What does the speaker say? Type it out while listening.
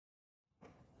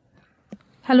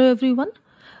Hello everyone.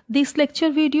 This lecture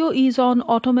video is on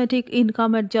automatic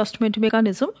income adjustment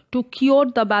mechanism to cure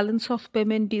the balance of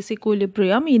payment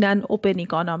disequilibrium in an open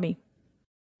economy.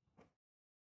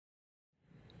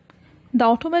 The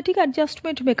automatic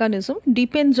adjustment mechanism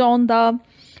depends on the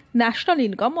national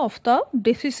income of the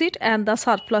deficit and the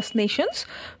surplus nations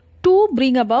to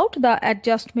bring about the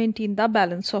adjustment in the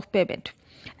balance of payment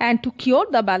and to cure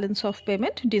the balance of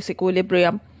payment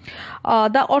disequilibrium.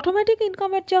 The automatic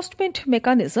income adjustment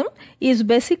mechanism is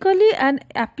basically an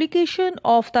application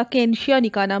of the Keynesian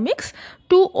economics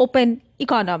to open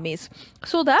economies,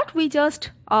 so that we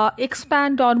just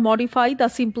expand or modify the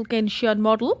simple Keynesian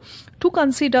model to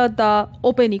consider the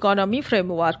open economy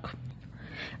framework.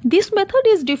 This method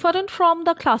is different from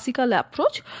the classical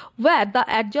approach, where the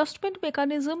adjustment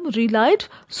mechanism relied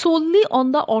solely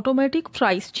on the automatic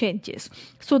price changes.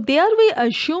 So there we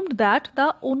assumed that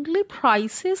the only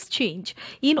prices change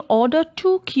in order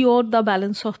to cure the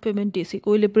balance of payment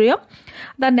disequilibrium.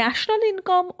 The national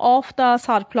income of the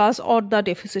surplus or the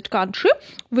deficit country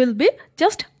will be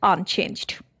just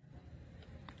unchanged.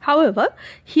 However,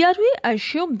 here we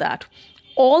assume that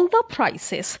all the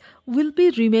prices will be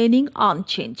remaining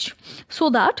unchanged, so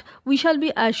that we shall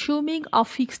be assuming a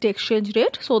fixed exchange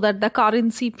rate, so that the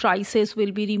currency prices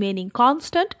will be remaining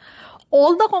constant.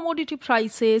 All the commodity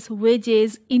prices,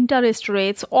 wages, interest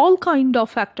rates, all kind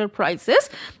of factor prices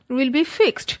will be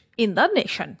fixed in the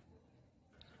nation.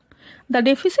 The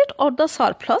deficit or the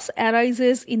surplus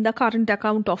arises in the current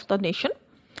account of the nation.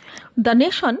 The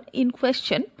nation in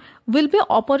question will be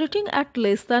operating at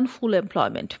less than full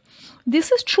employment.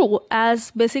 This is true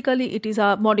as basically it is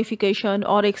a modification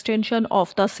or extension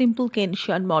of the simple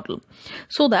Keynesian model,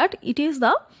 so that it is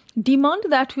the demand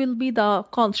that will be the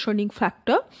constraining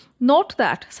factor, not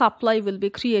that supply will be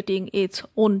creating its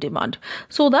own demand,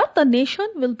 so that the nation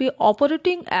will be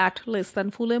operating at less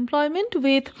than full employment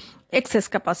with excess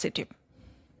capacity.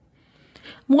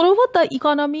 Moreover, the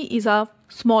economy is a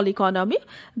small economy.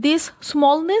 This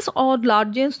smallness or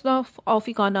largest of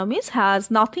economies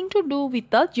has nothing to do with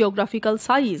the geographical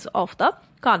size of the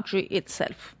country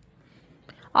itself.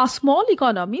 A small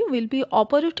economy will be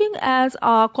operating as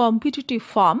a competitive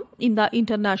firm in the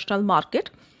international market.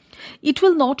 It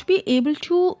will not be able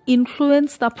to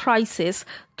influence the prices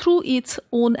through its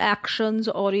own actions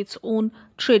or its own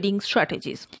trading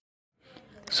strategies,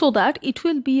 so that it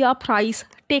will be a price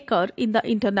taker in the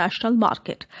international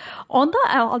market. On the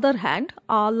other hand,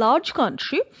 a large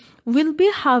country will be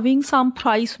having some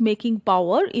price making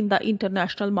power in the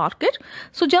international market.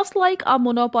 So just like a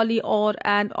monopoly or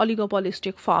an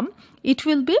oligopolistic firm, it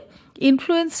will be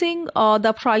influencing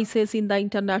the prices in the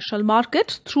international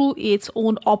market through its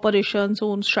own operations,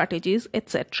 own strategies,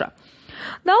 etc.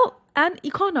 Now, an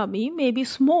economy may be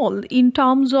small in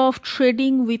terms of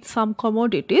trading with some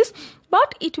commodities,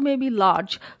 but it may be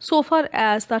large so far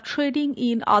as the trading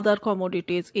in other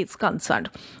commodities is concerned.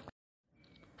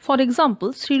 For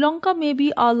example, Sri Lanka may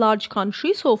be a large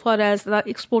country so far as the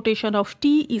exportation of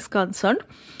tea is concerned,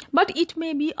 but it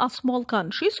may be a small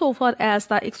country so far as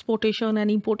the exportation and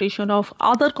importation of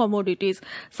other commodities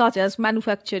such as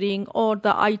manufacturing or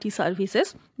the IT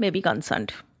services may be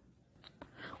concerned.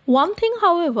 One thing,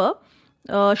 however,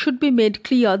 should be made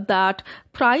clear, that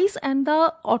price and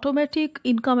the automatic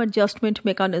income adjustment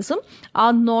mechanism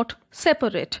are not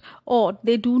separate, or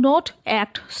they do not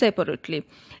act separately.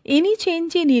 Any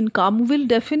change in income will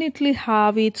definitely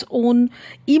have its own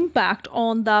impact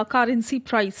on the currency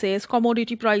prices,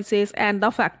 commodity prices, and the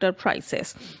factor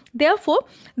prices. Therefore,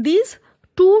 these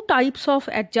two types of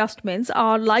adjustments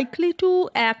are likely to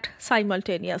act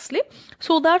simultaneously,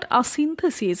 so that a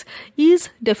synthesis is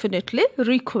definitely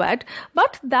required,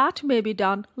 but that may be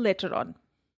done later on.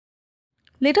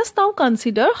 Let us now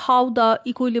consider how the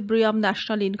equilibrium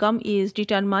national income is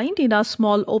determined in a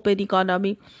small open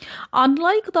economy.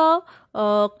 Unlike the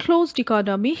closed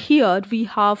economy, here we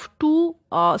have two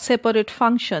separate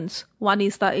functions. One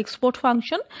is the export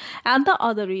function and the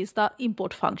other is the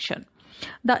import function.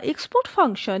 The export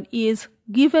function is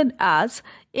given as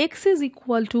x is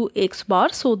equal to x bar,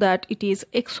 so that it is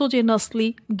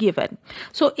exogenously given.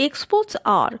 So exports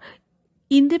are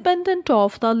independent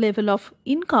of the level of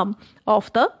income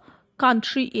of the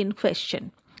country in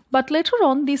question. But later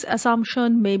on, this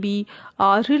assumption may be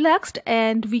relaxed,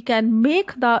 and we can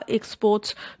make the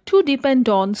exports to depend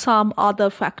on some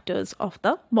other factors of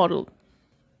the model.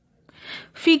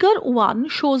 Figure 1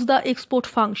 shows the export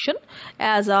function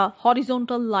as a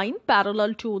horizontal line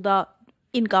parallel to the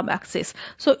income axis.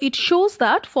 So it shows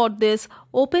that for this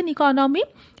open economy,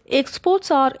 exports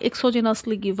are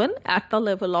exogenously given at the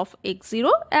level of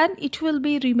x0, and it will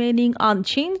be remaining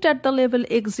unchanged at the level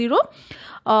x0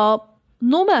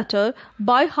 no matter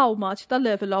by how much the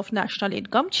level of national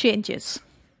income changes.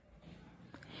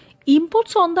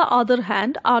 Imports, on the other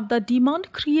hand, are the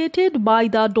demand created by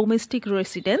the domestic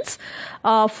residents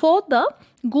for the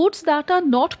goods that are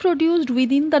not produced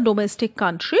within the domestic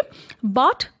country,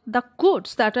 but the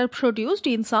goods that are produced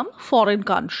in some foreign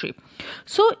country.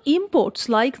 So imports,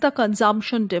 like the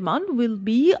consumption demand, will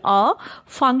be a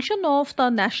function of the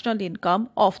national income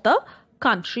of the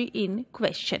country in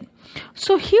question.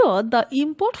 So here the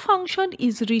import function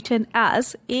is written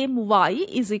as my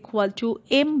is equal to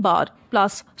m bar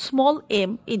plus small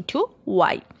m into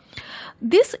y.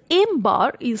 This m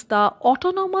bar is the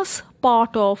autonomous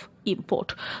part of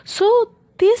import. So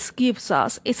this gives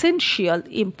us essential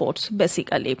imports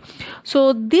basically.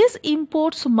 So these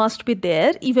imports must be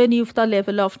there even if the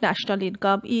level of national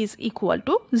income is equal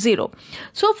to 0.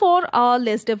 So for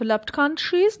less developed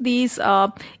countries, these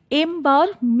m bar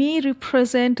may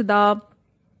represent the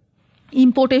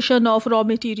importation of raw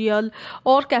material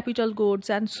or capital goods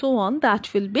and so on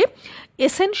that will be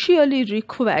essentially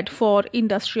required for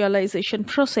industrialization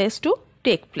process to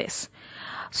take place.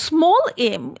 Small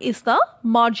m is the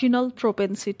marginal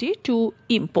propensity to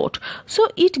import. So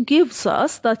it gives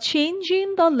us the change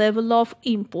in the level of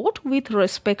import with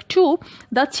respect to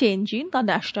the change in the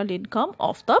national income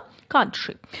of the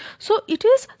country. So it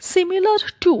is similar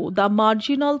to the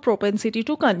marginal propensity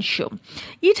to consume.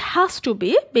 It has to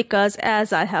be because,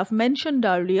 as I have mentioned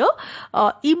earlier,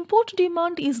 import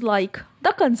demand is like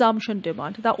the consumption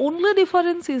demand. The only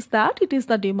difference is that it is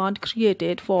the demand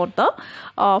created for the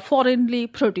foreignly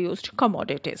produced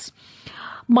commodities.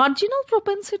 Marginal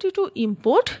propensity to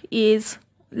import is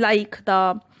like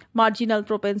the marginal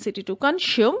propensity to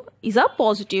consume is a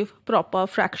positive proper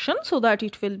fraction, so that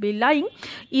it will be lying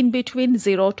in between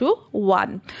 0 to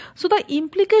 1. So the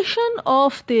implication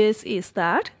of this is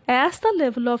that as the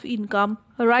level of income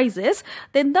rises,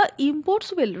 then the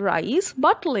imports will rise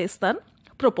but less than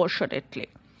proportionately.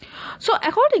 So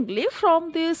accordingly,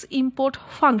 from this import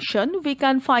function, we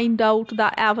can find out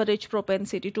the average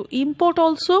propensity to import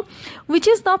also, which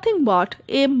is nothing but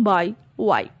m by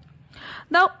y.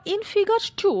 Now in figure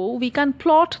 2, we can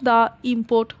plot the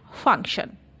import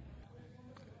function.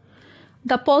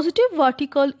 The positive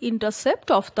vertical intercept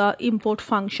of the import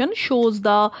function shows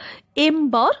the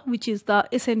m bar, which is the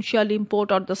essential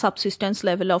import or the subsistence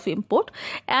level of import,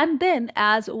 and then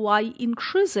as y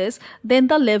increases, then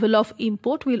the level of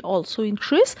import will also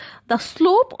increase. The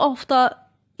slope of the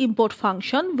import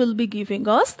function will be giving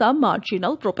us the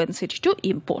marginal propensity to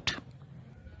import.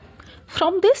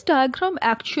 From this diagram,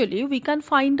 actually, we can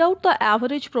find out the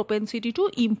average propensity to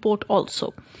import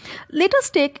also. Let us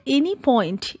take any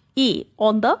point A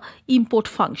on the import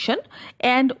function,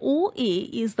 and OA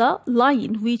is the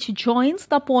line which joins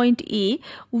the point A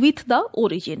with the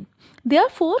origin.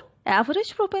 Therefore,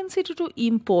 average propensity to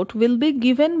import will be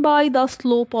given by the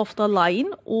slope of the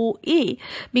line OA,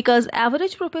 because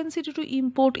average propensity to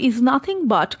import is nothing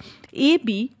but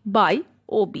AB by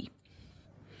OB.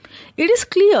 It is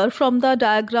clear from the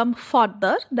diagram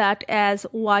further that as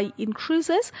y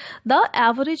increases, the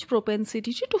average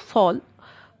propensity to fall.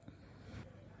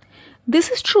 This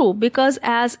is true because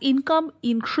as income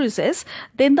increases,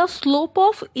 then the slope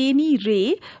of any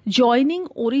ray joining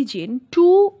origin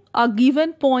to a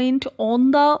given point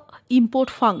on the import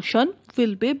function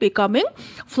will be becoming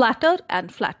flatter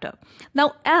and flatter.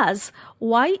 Now as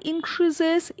y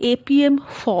increases, APM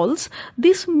falls.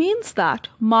 This means that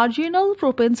marginal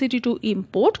propensity to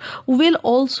import will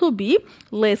also be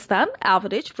less than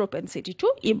average propensity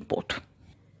to import.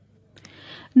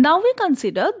 Now we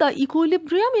consider the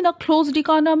equilibrium in a closed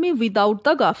economy without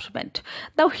the government.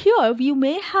 Now here we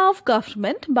may have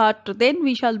government, but then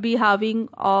we shall be having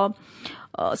a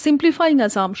simplifying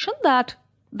assumption that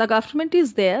the government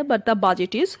is there but the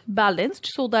budget is balanced,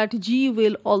 so that G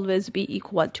will always be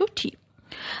equal to T.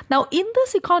 Now in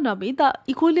this economy, the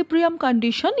equilibrium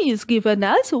condition is given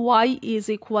as Y is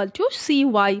equal to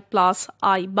CY plus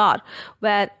I bar,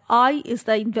 where I is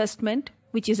the investment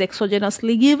which is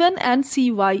exogenously given and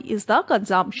CY is the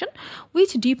consumption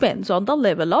which depends on the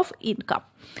level of income.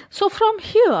 So from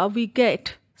here we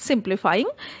get, simplifying,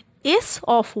 S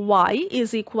of Y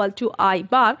is equal to I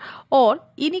bar, or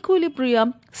in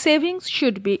equilibrium savings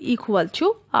should be equal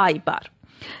to I bar.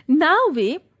 Now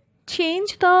we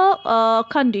change the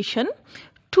condition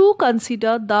to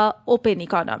consider the open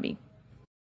economy.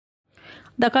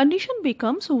 The condition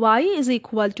becomes Y is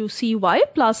equal to CY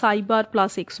plus I bar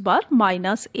plus X bar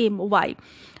minus MY.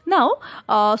 Now,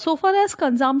 so far as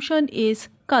consumption is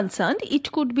concerned,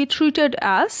 it could be treated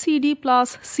as CD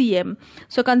plus CM.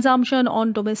 So consumption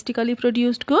on domestically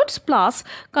produced goods plus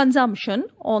consumption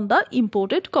on the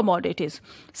imported commodities.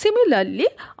 Similarly,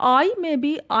 I may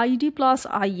be ID plus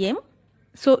IM.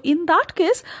 So in that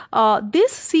case,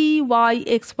 this CY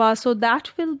X bar, so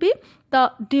that will be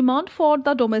the demand for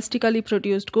the domestically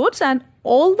produced goods, and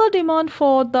all the demand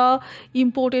for the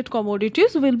imported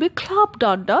commodities will be clubbed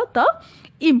under the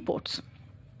imports.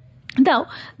 Now,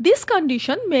 this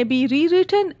condition may be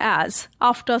rewritten as,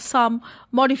 after some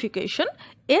modification,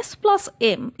 S plus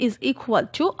M is equal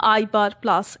to I bar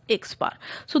plus X bar.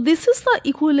 So this is the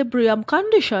equilibrium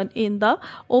condition in the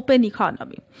open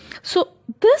economy. So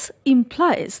this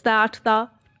implies that the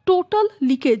total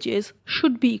leakages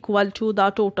should be equal to the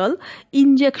total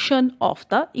injection of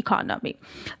the economy.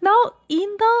 Now,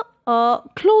 in the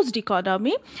closed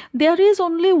economy, there is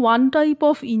only one type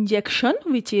of injection,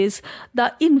 which is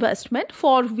the investment,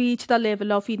 for which the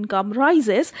level of income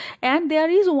rises, and there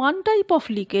is one type of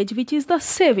leakage, which is the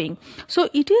saving. So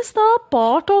it is the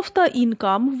part of the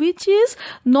income which is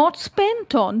not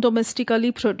spent on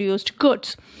domestically produced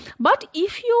goods. But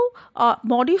if you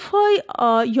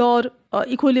modify your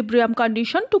equilibrium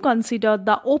condition to consider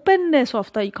the openness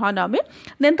of the economy,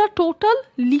 then the total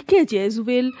leakages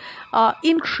will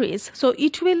increase. So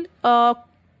it will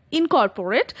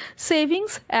incorporate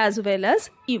savings as well as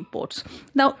imports.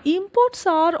 Now, imports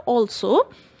are also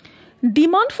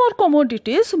demand for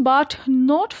commodities, but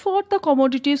not for the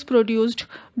commodities produced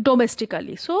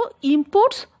domestically. So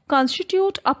imports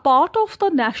constitute a part of the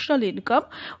national income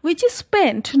which is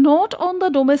spent not on the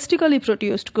domestically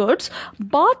produced goods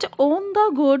but on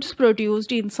the goods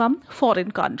produced in some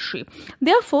foreign country.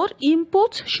 Therefore,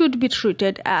 imports should be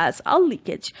treated as a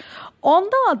leakage. On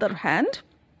the other hand,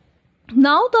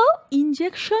 now the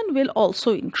injection will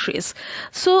also increase.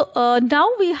 So now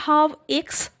we have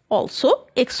exports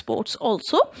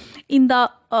also in the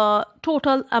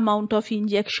total amount of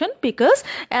injection, because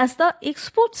as the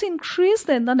exports increase,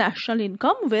 then the national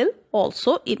income will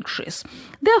also increase.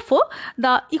 Therefore,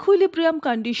 the equilibrium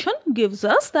condition gives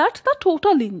us that the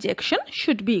total injection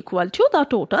should be equal to the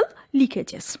total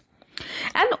leakages.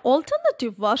 An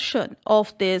alternative version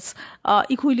of this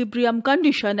equilibrium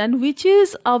condition, and which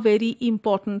is a very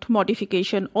important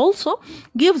modification also,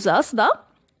 gives us the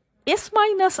S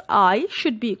minus I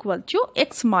should be equal to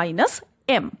X minus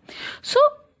M. So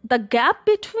the gap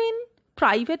between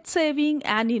private saving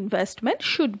and investment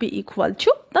should be equal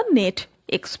to the net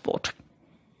export.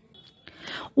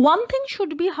 One thing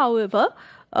should be, however,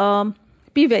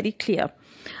 be very clear.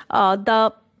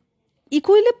 The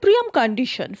equilibrium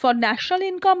condition for national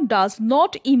income does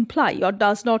not imply or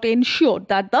does not ensure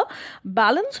that the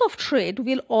balance of trade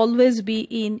will always be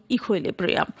in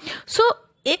equilibrium. So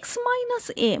X minus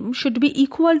M should be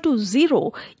equal to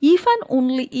 0 if and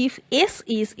only if S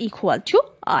is equal to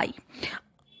I.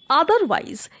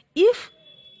 Otherwise, if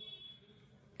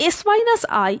S minus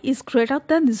I is greater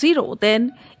than 0,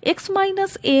 then X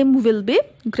minus M will be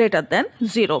greater than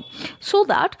 0, so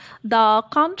that the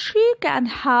country can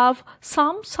have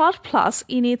some surplus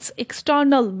in its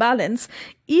external balance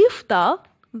if the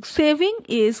saving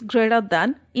is greater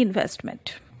than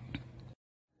investment.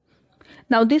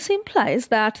 Now, this implies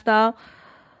that the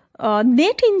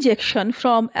net injection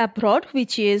from abroad,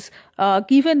 which is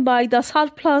given by the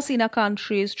surplus in a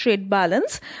country's trade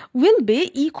balance, will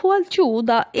be equal to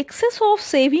the excess of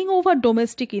saving over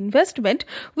domestic investment,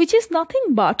 which is nothing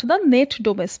but the net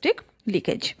domestic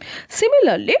leakage.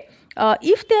 Similarly,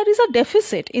 if there is a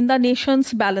deficit in the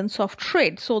nation's balance of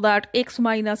trade, so that X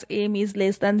minus M is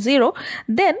less than 0,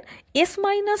 then S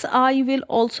minus I will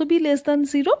also be less than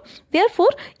 0. Therefore,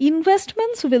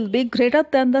 investments will be greater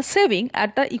than the saving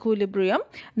at the equilibrium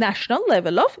national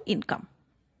level of income.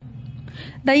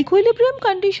 The equilibrium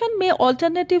condition may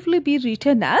alternatively be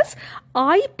written as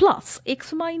I plus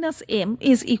X minus M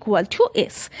is equal to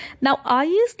S. Now, I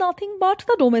is nothing but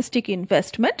the domestic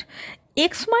investment.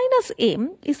 X minus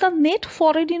M is the net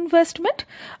foreign investment.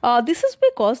 This is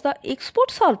because the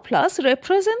export surplus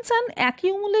represents an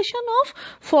accumulation of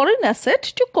foreign asset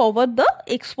to cover the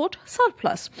export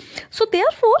surplus. So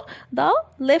therefore, the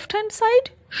left hand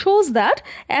side shows that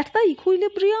at the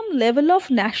equilibrium level of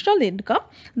national income,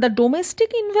 the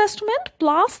domestic investment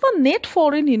plus the net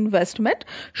foreign investment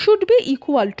should be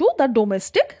equal to the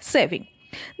domestic saving.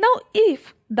 Now,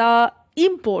 if the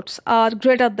imports are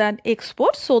greater than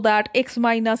exports, so that X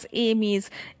minus M is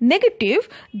negative,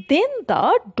 then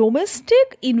the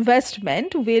domestic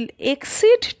investment will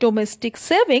exceed domestic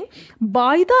saving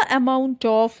by the amount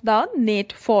of the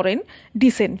net foreign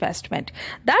disinvestment.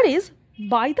 That is,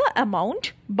 by the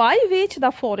amount by which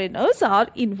the foreigners are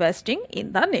investing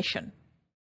in the nation.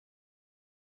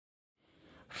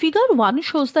 Figure 1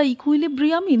 shows the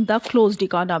equilibrium in the closed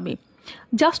economy.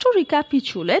 Just to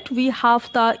recapitulate, we have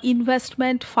the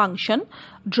investment function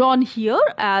drawn here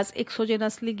as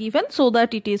exogenously given so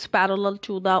that it is parallel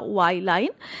to the y line,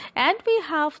 and we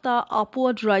have the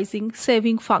upward rising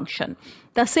saving function.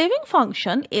 The saving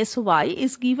function sy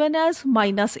is given as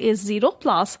minus s0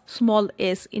 plus small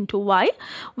s into y,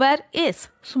 where s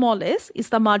small s is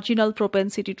the marginal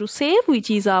propensity to save, which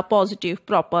is a positive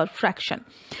proper fraction,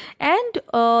 and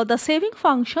the saving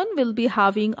function will be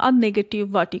having a negative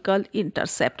vertical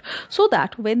intercept, so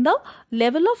that when the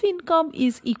level of income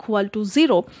is equal to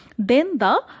 0, then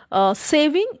the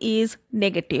saving is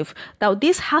negative. Now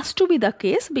this has to be the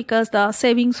case because the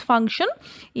savings function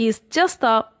is just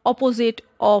the opposite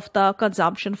of the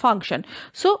consumption function.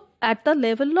 So at the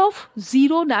level of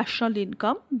 0 national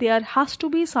income, there has to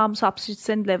be some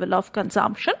subsistence level of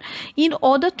consumption. In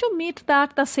order to meet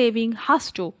that, the saving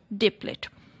has to deplete.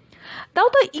 Now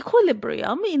the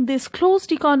equilibrium in this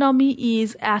closed economy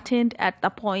is attained at the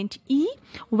point E,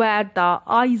 where the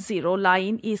I0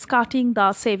 line is cutting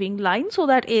the saving line so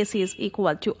that S is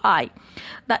equal to I.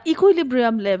 The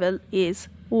equilibrium level is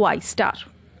Y star.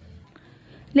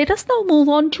 Let us now move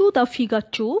on to the figure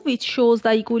 2, which shows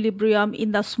the equilibrium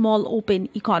in the small open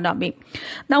economy.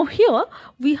 Now here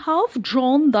we have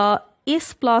drawn the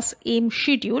S plus M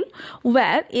schedule,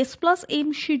 where S plus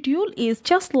M schedule is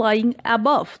just lying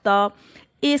above the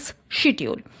S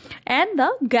schedule, and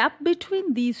the gap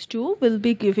between these two will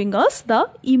be giving us the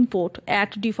import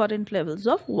at different levels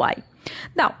of Y.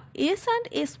 Now S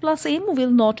and S plus M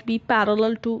will not be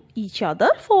parallel to each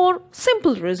other for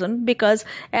simple reason, because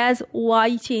as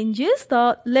Y changes,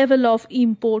 the level of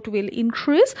import will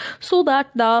increase, so that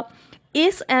the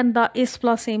S and the S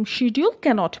plus M schedule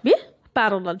cannot be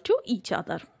parallel to each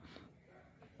other.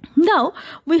 Now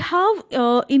we have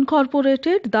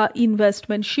incorporated the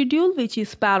investment schedule, which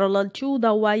is parallel to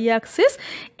the y-axis,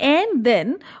 and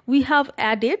then we have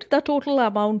added the total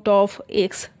amount of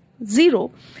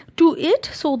x0 to it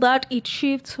so that it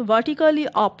shifts vertically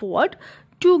upward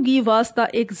to give us the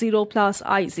x0 plus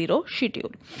I0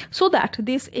 schedule. So that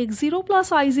this x0 plus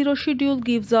I0 schedule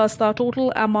gives us the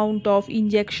total amount of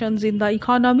injections in the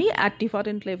economy at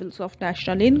different levels of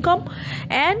national income,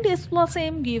 and S plus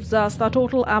M gives us the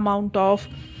total amount of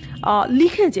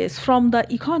leakages from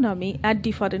the economy at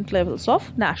different levels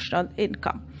of national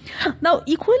income. Now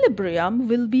equilibrium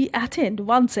will be attained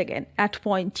once again at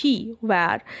point T,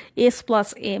 where S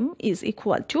plus M is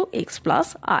equal to x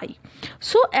plus I.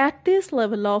 So at this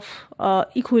level of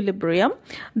equilibrium,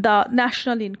 the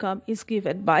national income is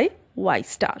given by Y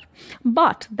star.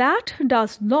 But that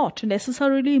does not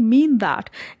necessarily mean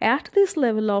that at this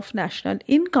level of national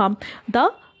income,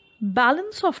 the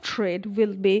balance of trade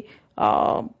will be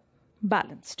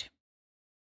balanced.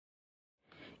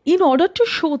 In order to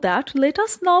show that, let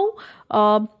us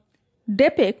now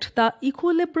depict the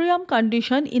equilibrium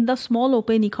condition in the small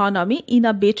open economy in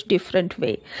a bit different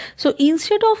way. So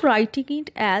instead of writing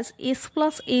it as S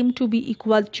plus M to be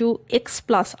equal to x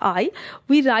plus I,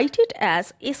 we write it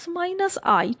as S minus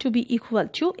I to be equal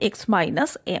to x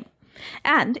minus M.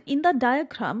 And in the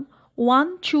diagram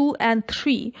 1, 2 and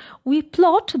 3, we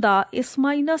plot the S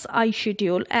minus I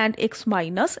schedule and x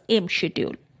minus M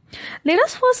schedule. Let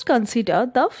us first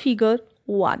consider the figure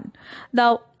 1.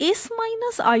 The S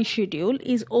minus I schedule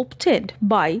is obtained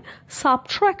by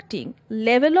subtracting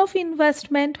level of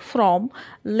investment from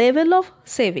level of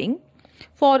saving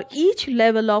for each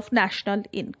level of national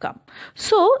income.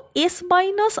 So S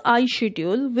minus I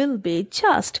schedule will be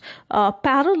just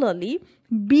parallelly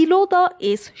below the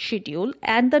S schedule,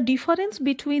 and the difference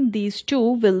between these two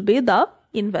will be the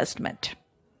investment.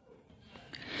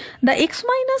 The x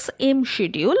minus M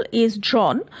schedule is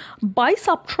drawn by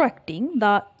subtracting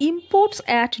the imports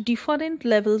at different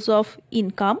levels of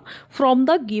income from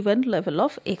the given level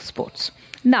of exports.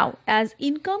 Now, as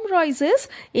income rises,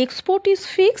 export is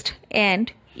fixed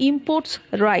and imports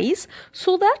rise,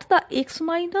 so that the x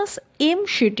minus M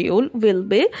schedule will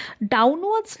be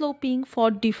downward sloping for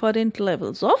different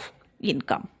levels of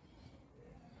income.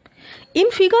 In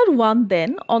figure 1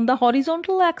 then, on the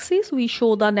horizontal axis we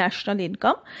show the national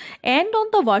income, and on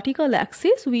the vertical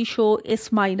axis we show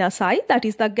S minus I, that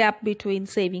is the gap between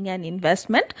saving and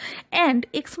investment, and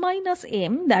x minus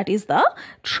M, that is the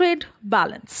trade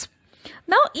balance.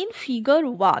 Now in figure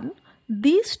 1,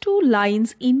 these two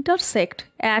lines intersect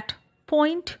at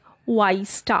point Y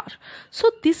star.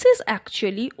 So this is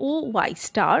actually OY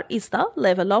star is the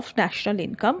level of national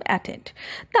income attained.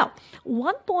 Now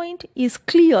one point is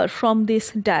clear from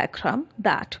this diagram,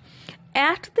 that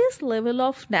at this level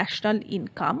of national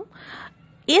income,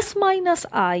 S minus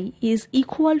I is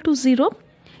equal to 0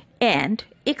 and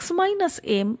x minus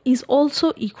m is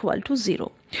also equal to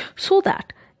 0. So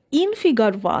that in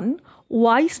figure 1,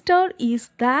 Y star is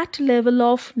that level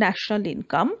of national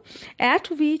income at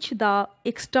which the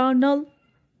external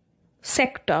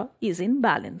sector is in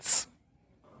balance.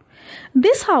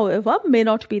 This, however, may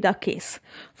not be the case.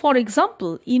 For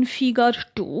example, in figure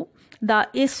 2, the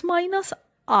S minus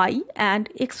I and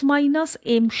X minus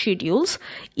M schedules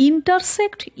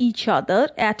intersect each other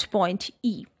at point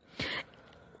E.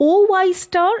 OY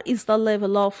star is the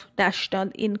level of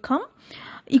national income,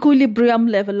 equilibrium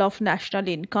level of national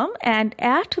income, and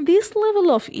at this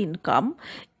level of income,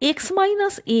 X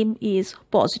minus M is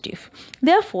positive.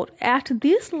 Therefore, at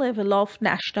this level of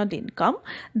national income,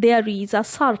 there is a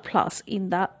surplus in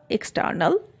the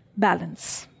external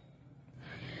balance.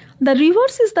 The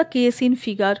reverse is the case in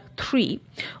figure 3,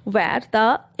 where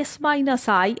the S minus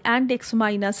I and X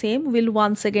minus M will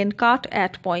once again cut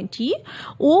at point E.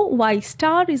 OY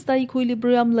star is the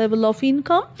equilibrium level of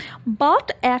income,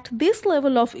 but at this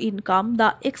level of income,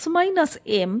 the X minus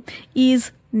M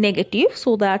is negative,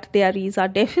 so that there is a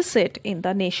deficit in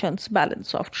the nation's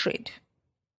balance of trade.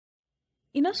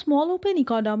 In a small open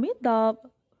economy, the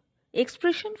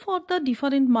expression for the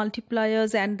different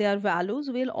multipliers and their values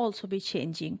will also be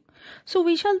changing. So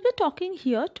we shall be talking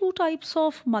here two types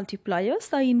of multipliers: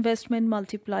 the investment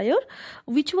multiplier,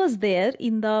 which was there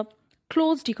in the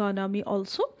closed economy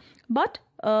also, but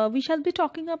we shall be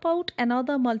talking about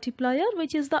another multiplier,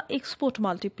 which is the export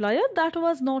multiplier, that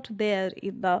was not there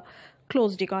in the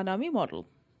closed economy model.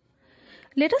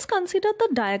 Let us consider the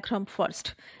diagram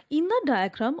first. In the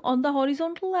diagram, on the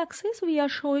horizontal axis, we are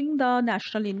showing the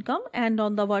national income, and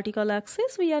on the vertical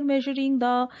axis, we are measuring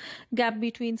the gap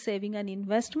between saving and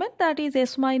investment, that is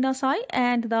S minus I,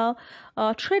 and the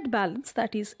trade balance,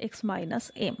 that is X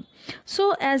minus M.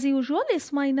 So, as usual,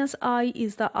 S minus I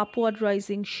is the upward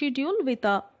rising schedule with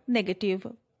a negative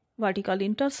vertical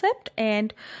intercept,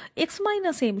 and X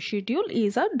minus M schedule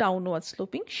is a downward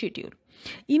sloping schedule.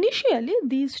 Initially,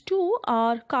 these two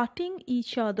are cutting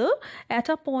each other at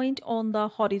a point on the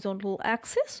horizontal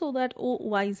axis, so that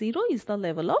OY0 is the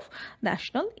level of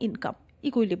national income,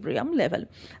 equilibrium level.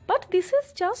 But this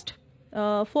is just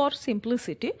for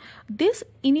simplicity. This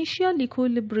initial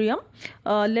equilibrium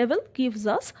level gives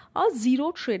us a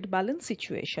zero trade balance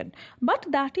situation, but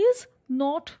that is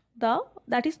not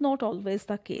always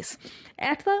the case.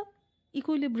 At the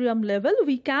equilibrium level,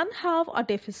 we can have a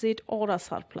deficit or a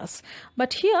surplus,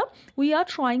 but here we are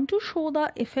trying to show the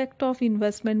effect of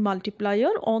investment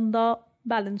multiplier on the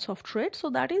balance of trade. So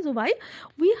that is why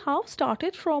we have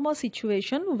started from a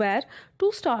situation where,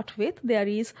 to start with, there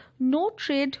is no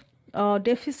trade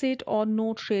deficit or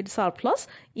no trade surplus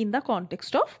in the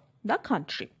context of the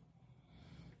country.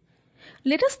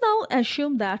 Let us now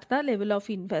assume that the level of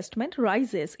investment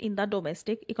rises in the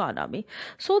domestic economy,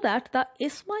 so that the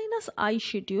S minus I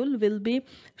schedule will be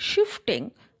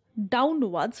shifting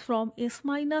downwards from S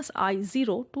minus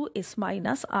I0 to S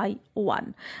minus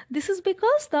I1. This is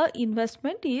because the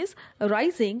investment is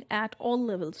rising at all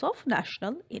levels of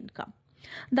national income.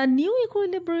 The new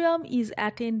equilibrium is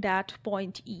attained at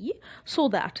point E, so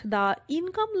that the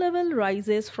income level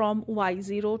rises from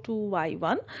Y0 to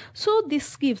Y1. So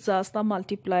this gives us the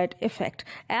multiplied effect.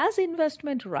 As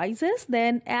investment rises,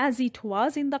 then as it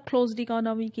was in the closed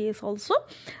economy case also,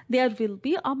 there will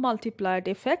be a multiplied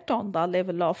effect on the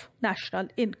level of national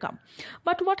income.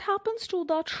 But what happens to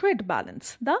the trade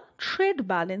balance? The trade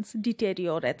balance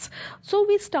deteriorates. So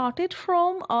we started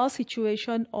from a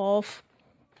situation of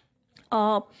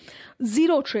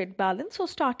zero trade balance. So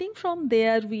starting from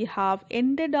there, we have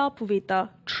ended up with a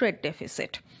trade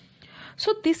deficit.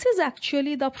 So this is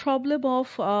actually the problem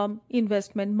of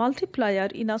investment multiplier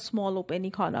in a small open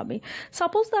economy.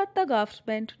 Suppose that the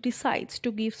government decides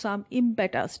to give some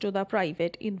impetus to the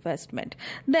private investment,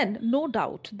 then no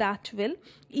doubt that will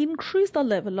increase the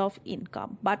level of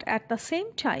income, but at the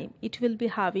same time it will be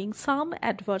having some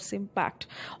adverse impact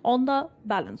on the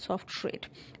balance of trade.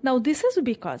 Now this is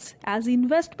because as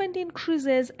investment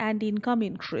increases and income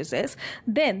increases,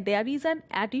 then there is an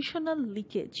additional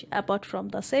leakage apart from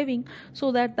the saving,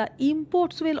 so that the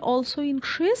imports will also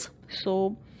increase.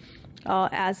 So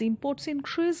as imports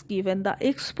increase, given the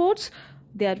exports,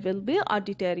 there will be a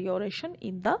deterioration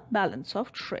in the balance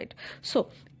of trade. So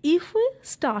if we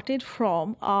started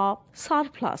from a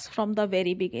surplus from the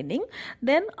very beginning,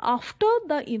 then after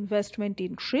the investment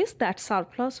increase, that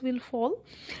surplus will fall.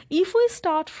 If we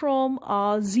start from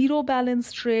a zero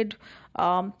balance trade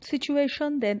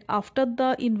situation, then after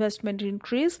the investment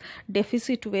increase,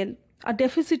 deficit will a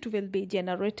deficit will be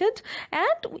generated,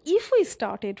 and if we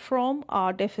started from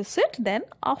a deficit, then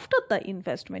after the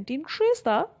investment increase,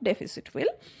 the deficit will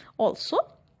also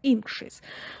increase.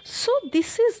 So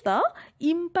this is the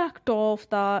impact of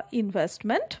the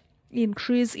investment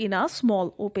increase in a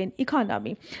small open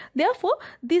economy. Therefore,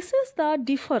 this is the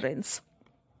difference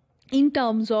in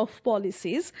terms of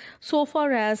policies so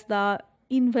far as the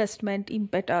investment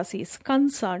impetus is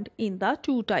concerned in the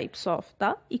two types of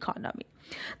the economy.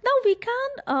 Now we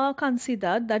can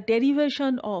consider the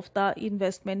derivation of the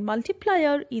investment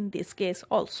multiplier in this case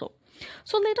also.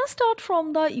 So let us start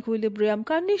from the equilibrium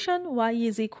condition. Y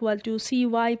is equal to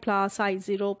Cy plus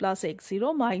I0 plus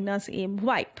X0 minus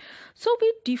My. So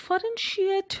we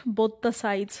differentiate both the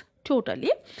sides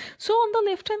totally. So on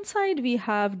the left hand side we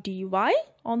have dy,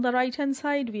 on the right hand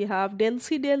side we have del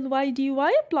C del Y dy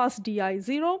plus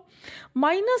di0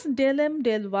 minus del M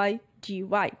del Y dy.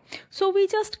 So we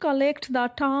just collect the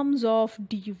terms of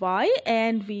dy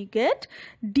and we get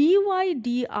dy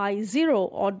di0,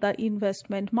 or the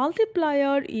investment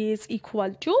multiplier, is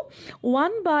equal to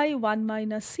 1 by 1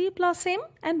 minus C plus M,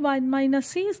 and 1 minus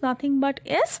C is nothing but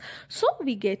S, so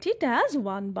we get it as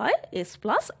 1 by S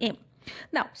plus M.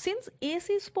 Now, since S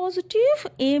is positive,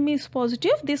 M is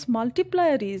positive, this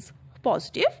multiplier is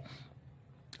positive.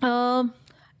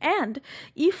 And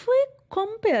if we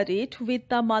compare it with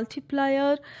the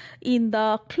multiplier in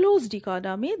the closed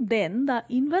economy, then the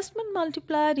investment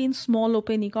multiplier in small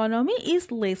open economy is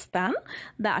less than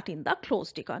that in the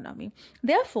closed economy.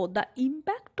 Therefore, the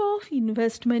impact of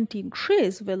investment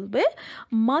increase will be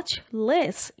much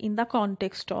less in the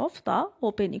context of the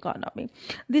open economy.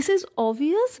 This is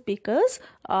obvious because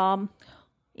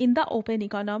in the open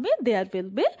economy there will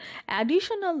be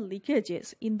additional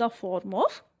leakages in the form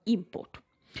of import.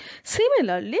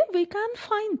 Similarly, we can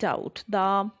find out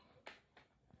the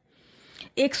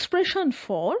expression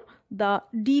for the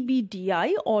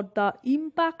DBDI, or the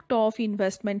impact of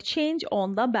investment change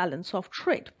on the balance of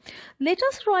trade. Let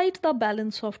us write the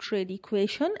balance of trade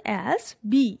equation as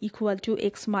B equal to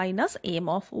X minus M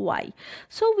of Y.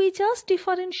 So we just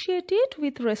differentiate it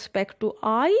with respect to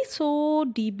I. So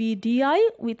DBDI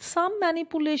with some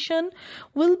manipulation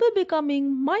will be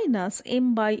becoming minus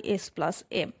M by S plus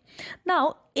M.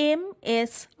 Now M,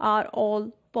 S are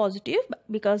all positive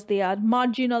because they are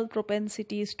marginal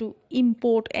propensities to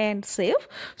import and save.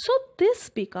 So this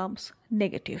becomes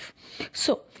negative.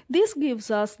 So this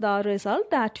gives us the result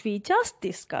that we just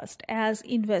discussed. As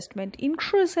investment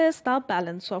increases, the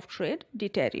balance of trade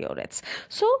deteriorates.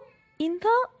 So in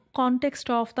the context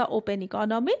of the open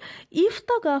economy, if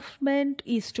the government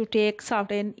is to take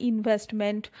certain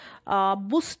investment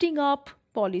boosting up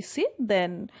policy,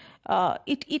 then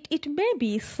it may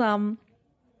be some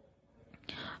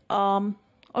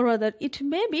or rather it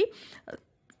may be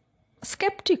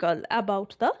skeptical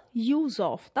about the use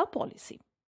of the policy.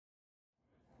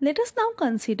 Let us now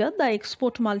consider the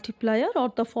export multiplier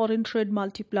or the foreign trade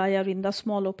multiplier in the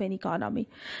small open economy.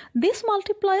 This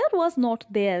multiplier was not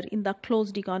there in the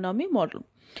closed economy model.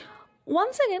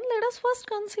 Once again, let us first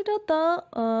consider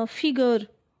the figure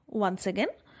once again.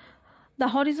 The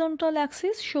horizontal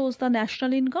axis shows the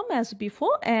national income as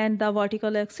before, and the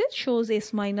vertical axis shows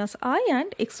S minus I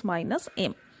and X minus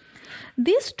M.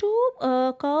 These two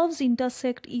curves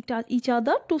intersect each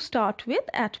other to start with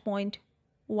at point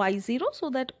Y0, so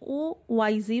that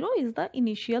OY0 is the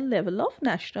initial level of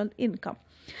national income.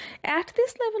 At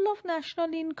this level of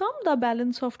national income, the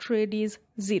balance of trade is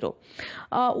 0.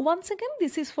 Once again,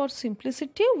 this is for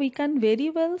simplicity. We can very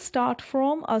well start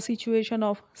from a situation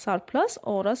of surplus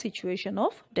or a situation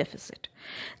of deficit.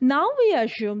 Now we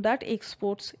assume that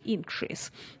exports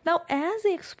increase. Now as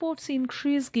exports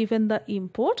increase given the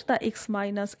import, the X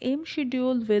minus M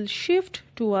schedule will shift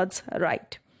towards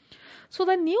right. So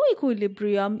the new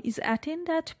equilibrium is attained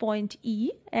at point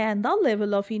E, and the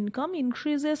level of income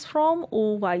increases from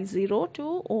OY0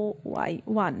 to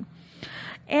OY1.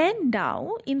 And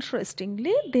now,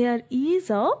 interestingly, there is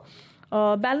a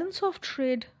balance of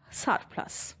trade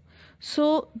surplus.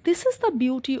 So this is the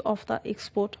beauty of the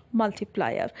export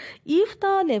multiplier. If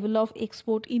the level of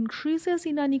export increases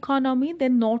in an economy,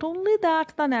 then not only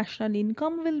that the national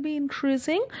income will be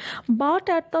increasing, but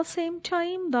at the same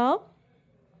time the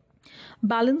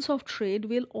balance of trade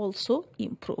will also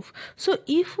improve. So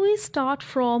if we start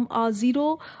from a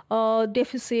zero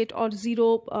deficit or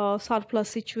zero surplus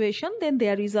situation, then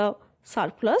there is a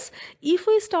surplus. If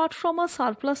we start from a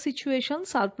surplus situation,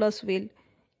 surplus will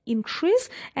increase,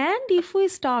 and if we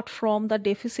start from the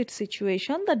deficit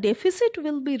situation, the deficit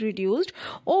will be reduced,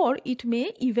 or it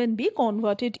may even be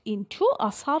converted into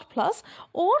a surplus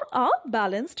or a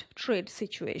balanced trade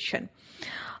situation.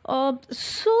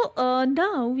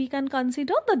 Now we can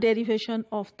consider the derivation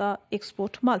of the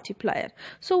export multiplier.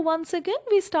 So once again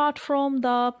we start from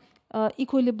the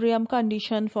equilibrium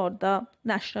condition for the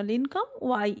national income.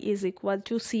 Y is equal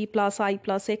to C plus I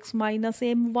plus X minus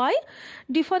MY.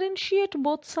 Differentiate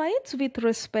both sides with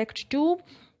respect to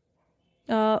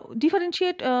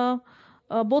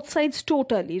both sides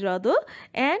totally rather,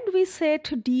 and we set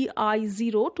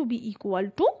DI0 to be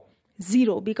equal to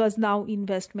 0 because now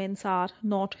investments are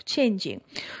not changing.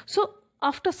 So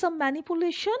after some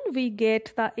manipulation, we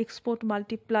get the export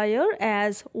multiplier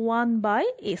as 1 by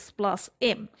S plus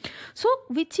M. So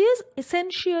which is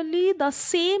essentially the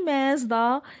same as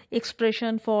the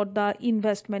expression for the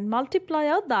investment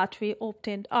multiplier that we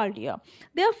obtained earlier.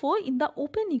 Therefore, in the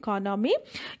open economy,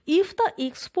 if the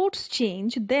exports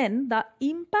change, then the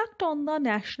impact on the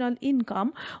national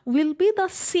income will be the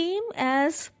same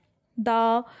as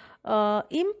the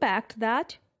impact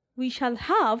that we shall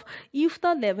have if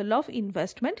the level of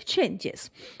investment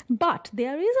changes. But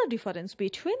there is a difference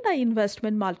between the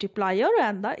investment multiplier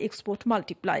and the export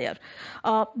multiplier.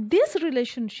 This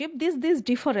relationship, this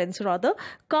difference rather,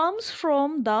 comes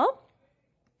from the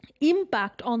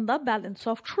impact on the balance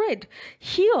of trade.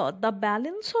 Here the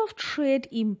balance of trade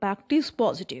impact is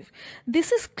positive.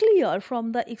 This is clear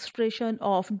from the expression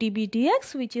of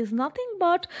dBdx, which is nothing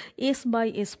but S by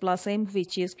S plus M,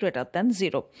 which is greater than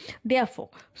 0. Therefore,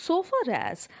 so far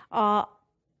as a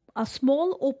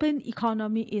small open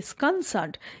economy is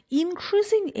concerned,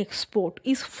 increasing export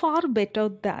is far better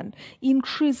than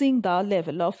increasing the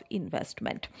level of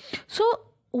investment. So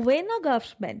when a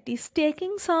government is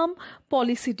taking some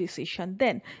policy decision,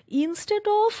 then instead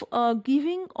of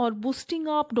giving or boosting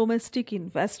up domestic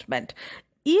investment,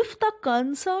 if the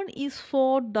concern is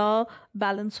for the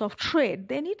balance of trade,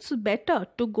 then it's better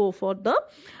to go for the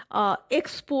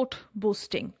export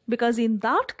boosting, because in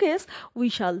that case we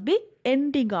shall be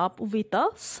ending up with a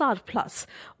surplus.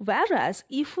 Whereas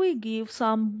if we give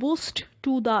some boost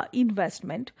to the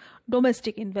investment,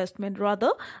 domestic investment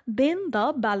rather, then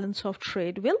the balance of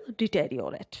trade will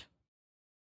deteriorate.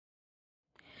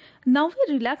 Now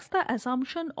we relax the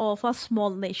assumption of a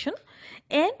small nation,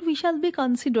 and we shall be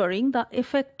considering the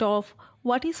effect of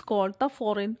what is called the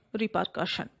foreign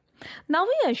repercussion. Now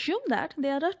we assume that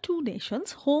there are two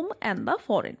nations, home and the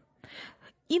foreign.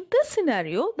 In this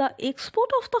scenario, the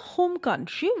export of the home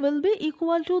country will be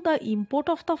equal to the import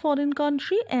of the foreign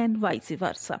country and vice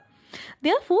versa.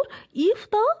 Therefore, if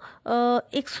the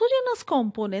exogenous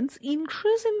components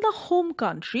increase in the home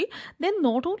country, then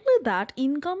not only that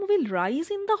income will rise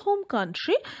in the home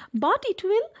country, but it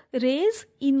will raise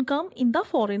income in the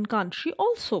foreign country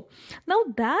also. Now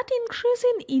that increase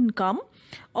in income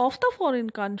of the foreign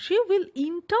country will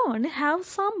in turn have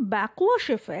some backwash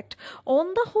effect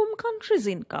on the home country's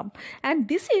income, and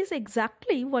this is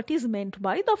exactly what is meant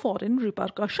by the foreign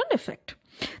repercussion effect.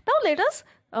 Now let us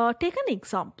take an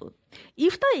example.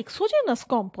 If the exogenous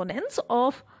components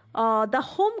of the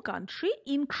home country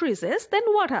increases, then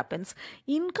what happens?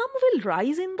 Income will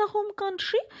rise in the home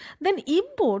country, then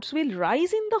imports will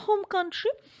rise in the home country.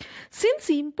 Since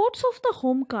imports of the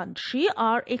home country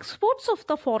are exports of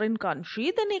the foreign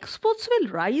country, then exports will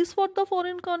rise for the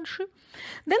foreign country.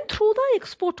 Then through the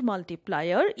export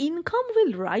multiplier, income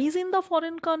will rise in the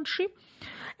foreign country.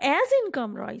 As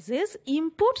income rises,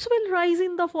 imports will rise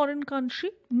in the foreign country.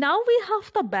 Now we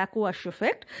have the backwash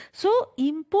effect. So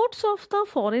imports of the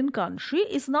foreign country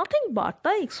is nothing but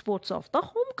the exports of the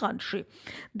home country.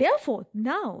 Therefore,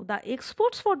 now the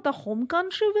exports for the home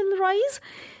country will rise.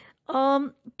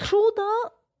 Through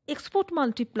the export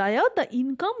multiplier, the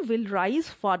income will rise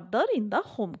further in the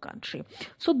home country.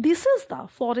 So this is the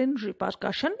foreign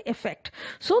repercussion effect.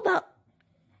 So the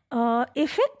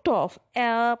effect of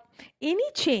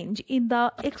any change in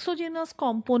the exogenous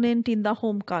component in the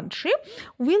home country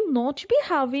will not be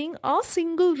having a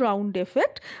single round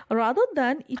effect, rather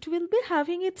than it will be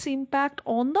having its impact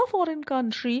on the foreign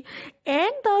country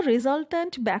and the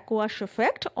resultant backwash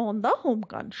effect on the home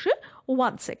country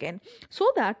once again,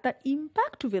 so that the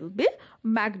impact will be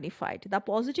magnified. The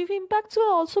positive impacts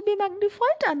will also be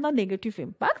magnified and the negative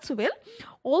impacts will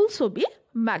also be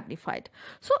magnified.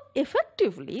 So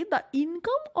effectively, the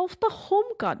income of the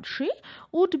home country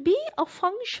would be a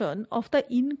function of the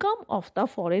income of the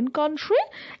foreign country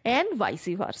and vice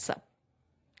versa.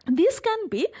 This can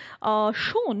be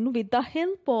shown with the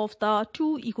help of the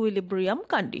two equilibrium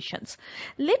conditions.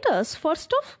 Let us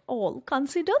first of all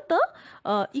consider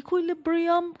the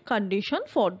equilibrium condition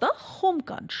for the home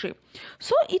country.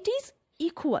 So it is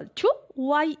equal to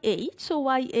YH. So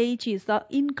YH is the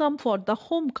income for the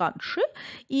home country,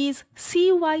 is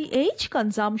CYH,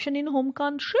 consumption in home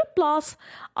country, plus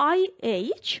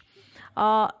IH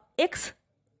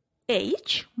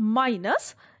XH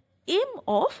minus M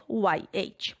of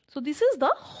YH. So this is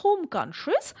the home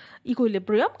country's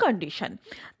equilibrium condition.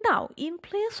 Now in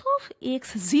place of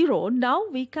X0, now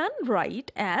we can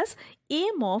write as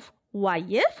M of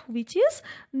YF, which is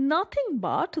nothing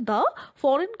but the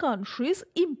foreign country's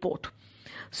import.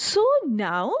 So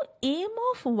now M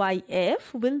of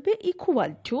YF will be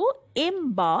equal to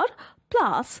M bar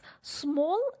plus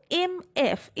small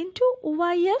mf into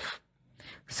YF.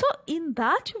 So in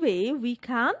that way we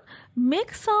can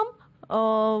make some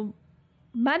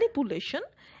manipulation,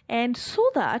 and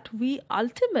so that we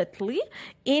ultimately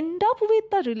end up with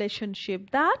the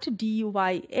relationship that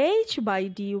DYH by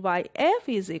DYF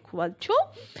is equal to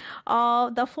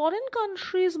the foreign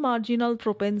country's marginal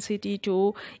propensity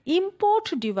to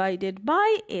import divided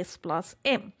by S plus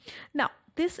M. Now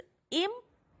this M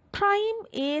prime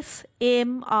S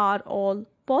M are all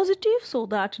positive, so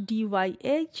that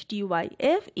DYH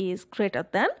DYF is greater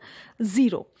than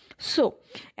 0. So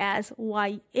as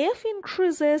YF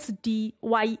increases,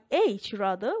 DYH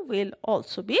rather will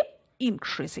also be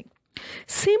increasing.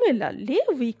 Similarly,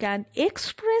 we can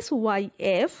express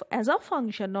YF as a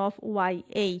function of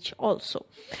YH also.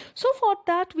 So for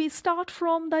that we start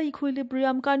from the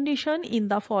equilibrium condition in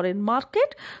the foreign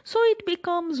market. So it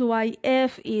becomes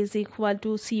YF is equal to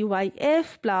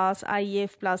CYF plus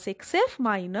IF plus XF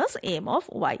minus M of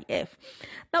YF.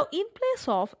 Now in place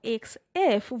of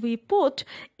XF we put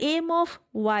M of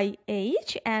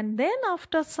YH, and then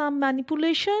after some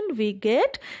manipulation we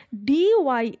get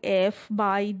DYF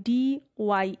by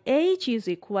DYH is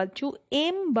equal to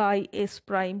M by S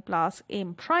prime plus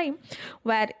M prime,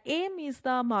 where M is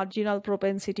the marginal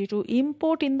propensity to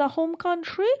import in the home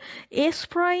country, S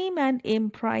prime and M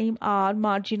prime are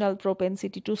marginal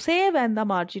propensity to save and the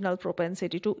marginal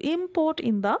propensity to import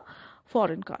in the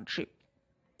foreign country.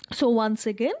 So once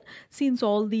again, since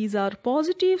all these are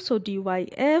positive, so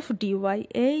DYF,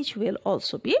 DYH will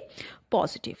also be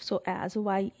positive. So as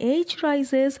YH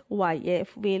rises, YF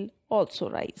will also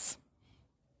rise.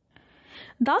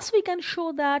 Thus, we can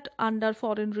show that under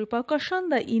foreign repercussion,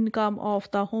 the income of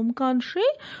the home country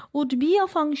would be a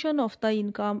function of the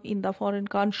income in the foreign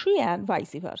country and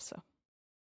vice versa.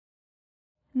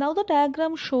 Now the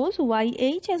diagram shows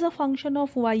YH as a function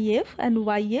of YF and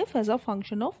YF as a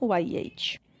function of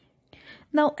YH.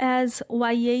 Now as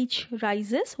YH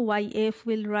rises, YF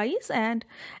will rise, and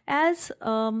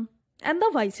the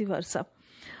vice versa.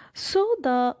 So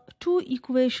the two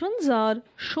equations are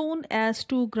shown as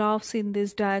two graphs in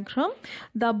this diagram.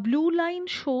 The blue line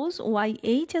shows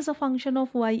YH as a function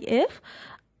of YF,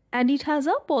 and it has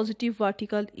a positive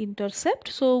vertical intercept.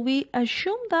 So we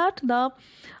assume that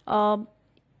the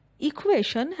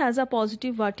equation has a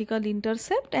positive vertical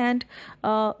intercept, and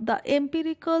the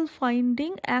empirical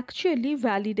finding actually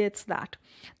validates that.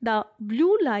 The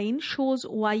blue line shows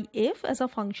YF as a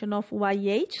function of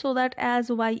YH, so that as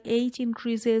YH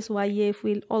increases, YF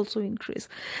will also increase.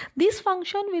 This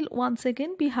function will once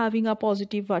again be having a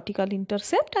positive vertical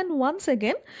intercept, and once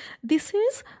again this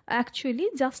is actually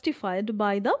justified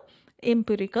by the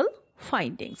empirical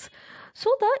findings. So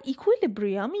the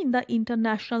equilibrium in the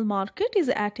international market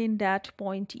is attained at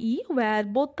point E, where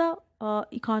both the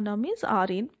economies are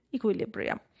in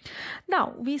equilibrium.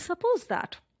 Now we suppose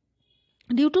that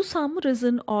due to some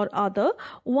reason or other,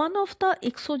 one of the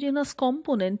exogenous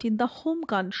component in the home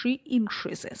country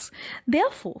increases.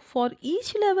 Therefore, for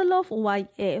each level of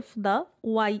YF, the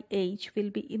YH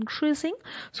will be increasing,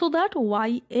 so that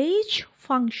YH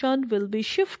function will be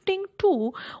shifting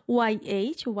to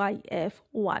YH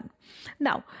YF1.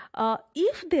 Now,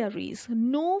 if there is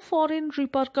no foreign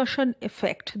repercussion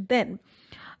effect, then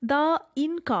the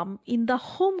income in the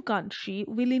home country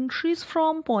will increase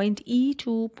from point E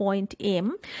to point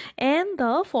M, and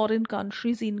the foreign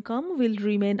country's income will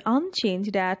remain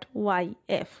unchanged at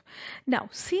YF. Now,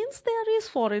 since there is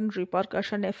foreign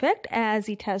repercussion effect, as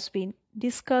it has been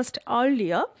discussed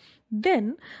earlier,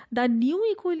 then the new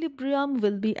equilibrium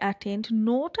will be attained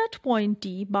not at point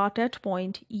T but at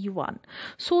point E1,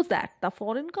 so that the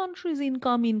foreign country's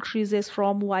income increases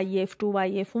from YF to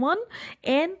YF1,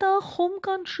 and the home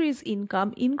country's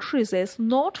income increases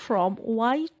not from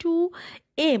Y to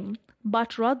M,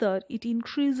 but rather it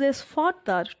increases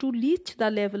further to reach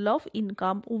the level of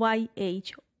income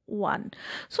YH1. 1.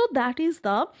 So that is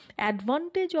the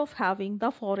advantage of having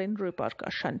the foreign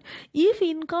repercussion. If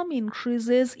income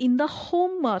increases in the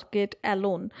home market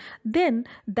alone, then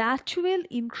that will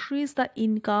increase the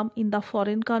income in the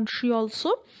foreign country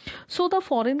also. So the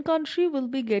foreign country will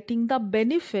be getting the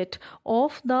benefit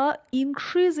of the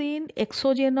increase in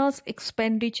exogenous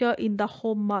expenditure in the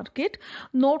home market.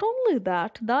 Not only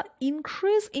that, the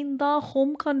increase in the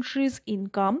home country's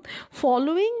income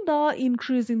following the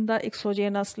increase in the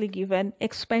exogenously given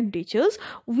expenditures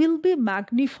will be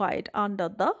magnified under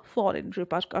the foreign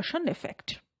repercussion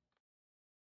effect.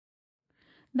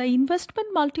 The investment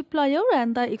multiplier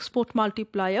and the export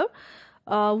multiplier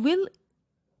will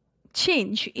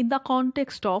change in the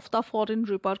context of the foreign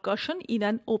repercussion in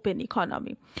an open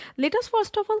economy. Let us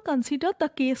first of all consider the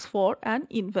case for an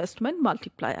investment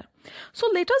multiplier. So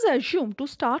let us assume to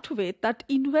start with that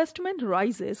investment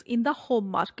rises in the home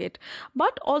market,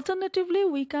 but alternatively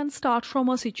we can start from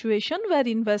a situation where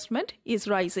investment is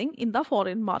rising in the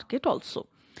foreign market also.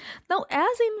 Now,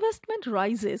 as investment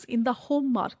rises in the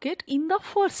home market, in the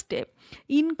first step,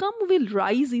 income will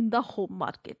rise in the home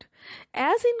market.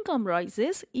 As income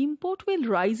rises, import will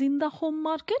rise in the home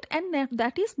market, and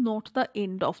that is not the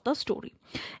end of the story.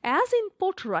 As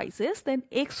import rises, then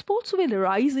exports will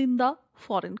rise in the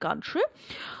foreign country.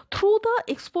 Through the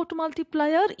export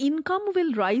multiplier, income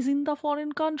will rise in the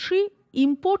foreign country,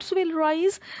 imports will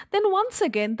rise, then once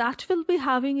again that will be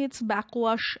having its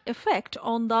backwash effect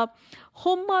on the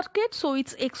home market. So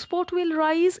its export will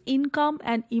rise, income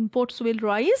and imports will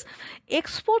rise,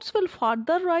 exports will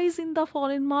further rise in the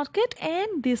foreign market,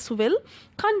 and this will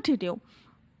continue.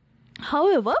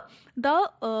 However,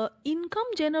 the income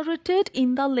generated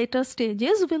in the later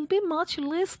stages will be much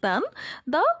less than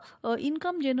the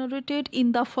income generated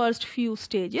in the first few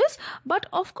stages, but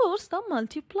of course the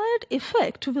multiplied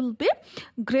effect will be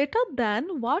greater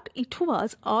than what it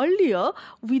was earlier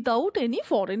without any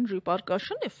foreign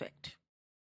repercussion effect.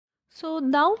 So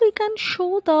now we can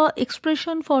show the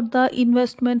expression for the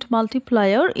investment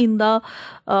multiplier in the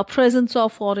presence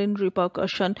of foreign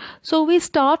repercussion. So we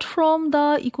start from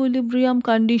the equilibrium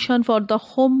condition for the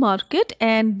home market,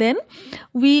 and then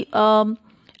we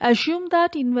assume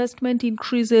that investment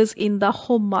increases in the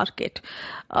home market.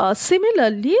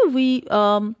 Similarly, we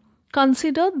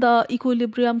consider the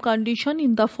equilibrium condition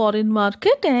in the foreign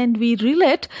market, and we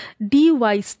relate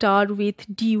dy star with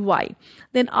dy.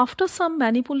 Then after some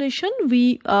manipulation,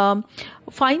 we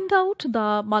find out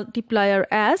the multiplier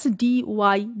as dy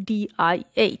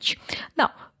dih.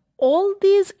 Now all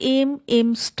these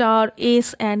M star,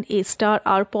 S and A star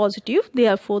are positive,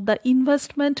 therefore the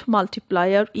investment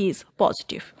multiplier is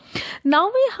positive. Now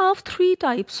we have three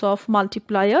types of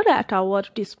multiplier at our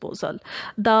disposal: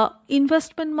 the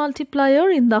investment multiplier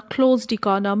in the closed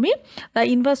economy, the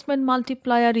investment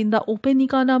multiplier in the open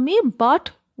economy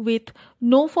but with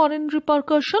no foreign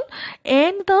repercussion,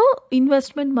 and the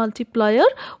investment multiplier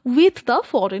with the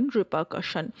foreign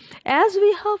repercussion. As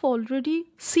we have already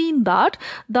seen that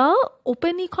the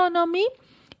open economy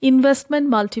investment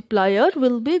multiplier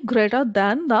will be greater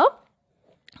than the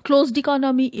closed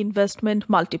economy investment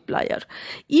multiplier.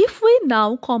 If we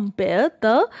now compare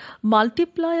the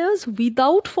multipliers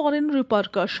without foreign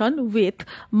repercussion with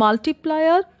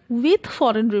multiplier with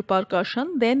foreign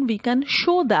repercussion, then we can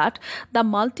show that the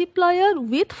multiplier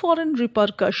with foreign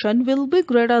repercussion will be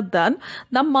greater than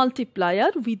the multiplier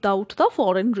without the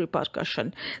foreign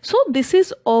repercussion. So this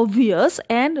is obvious,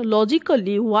 and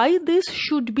logically why this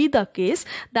should be the case,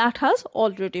 that has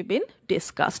already been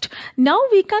discussed. Now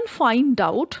we can find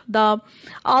out the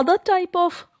other type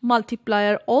of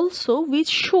multiplier also, which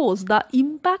shows the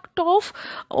impact of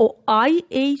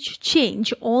IH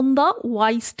change on the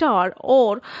Y star,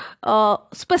 or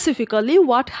specifically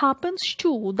what happens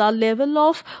to the level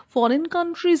of foreign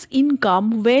countries'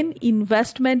 income when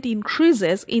investment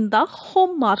increases in the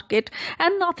home market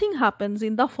and nothing happens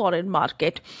in the foreign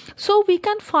market. So we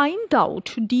can find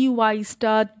out dy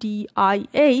star dih,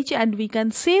 and we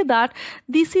can say that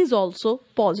this is also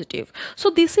positive. So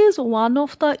this is one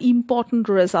of the important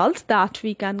results that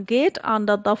we can get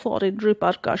under the foreign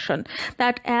repercussion,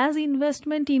 that as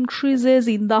investment increases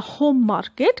in the home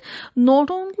market, not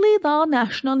only the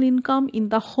national income in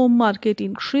the home market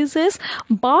increases,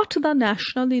 but the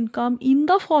national income in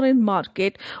the foreign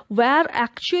market, where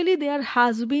actually there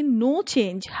has been no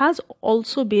change, has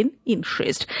also been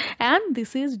increased, and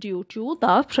this is due to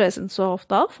the presence of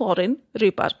the foreign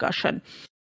repercussion.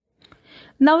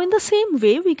 Now in the same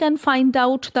way, we can find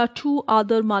out the two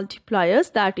other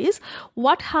multipliers, that is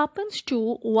what happens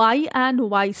to Y and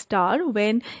Y star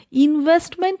when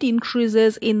investment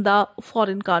increases in the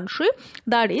foreign country,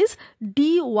 that is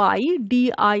dy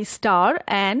di star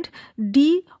and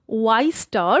dy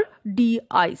star di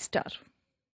star.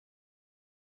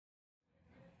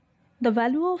 The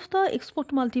value of the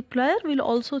export multiplier will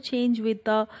also change with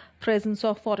the presence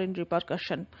of foreign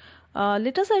repercussion.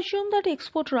 Let us assume that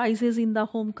export rises in the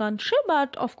home country,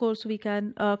 but of course we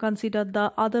can consider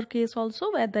the other case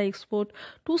also where the export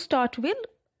to start will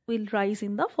rise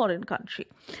in the foreign country.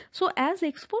 So as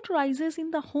export rises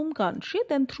in the home country,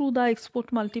 then through the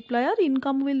export multiplier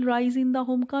income will rise in the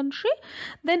home country,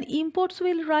 then imports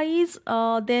will rise,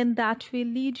 then that will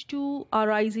lead to a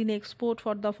rise in export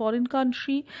for the foreign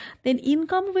country, then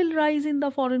income will rise in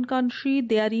the foreign country,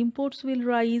 their imports will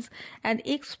rise, and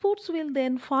exports will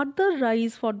then further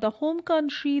rise for the home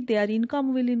country, their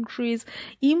income will increase,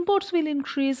 imports will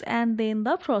increase, and then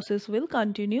the process will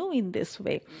continue in this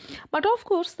way. But of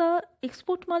course the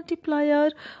export multiplier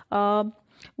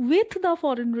with the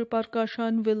foreign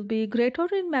repercussion will be greater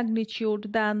in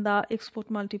magnitude than the export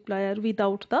multiplier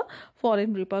without the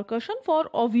foreign repercussion, for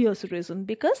obvious reason,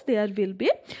 because there will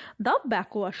be the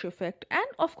backwash effect, and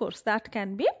of course that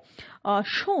can be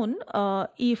shown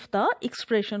if the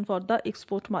expression for the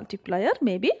export multiplier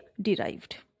may be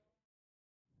derived.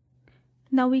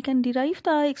 Now we can derive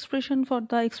the expression for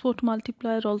the export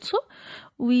multiplier also.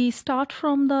 We start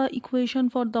from the equation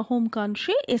for the home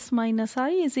country. S minus I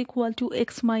is equal to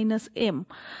X minus M.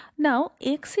 Now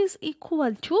X is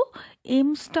equal to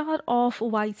M star of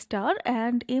Y star,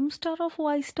 and M star of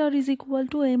Y star is equal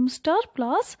to M star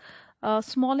plus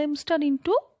small m star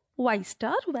into Y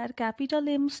star, where capital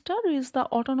M star is the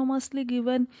autonomously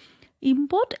given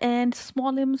import and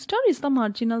small m star is the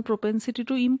marginal propensity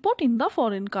to import in the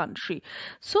foreign country.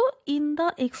 So in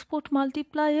the export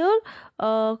multiplier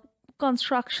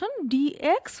construction,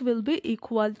 dx will be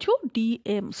equal to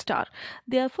dm star.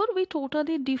 Therefore we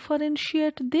totally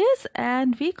differentiate this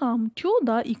and we come to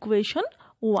the equation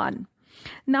 1.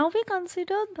 Now we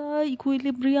consider the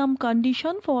equilibrium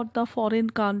condition for the foreign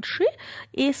country.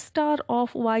 A star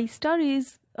of Y star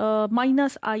is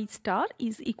minus I star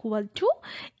is equal to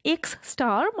X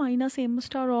star minus M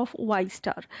star of Y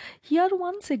star. Here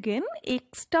once again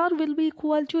X star will be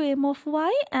equal to M of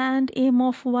Y, and M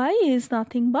of Y is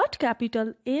nothing but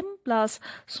capital M plus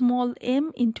small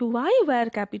m into Y, where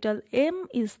capital M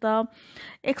is the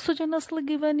exogenously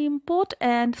given import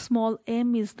and small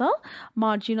m is the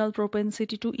marginal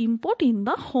propensity to import in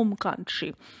the home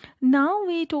country. Now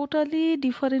we totally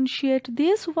differentiate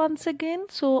this once again.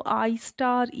 So I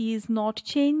star is not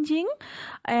changing,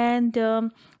 and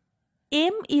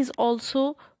M is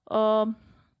also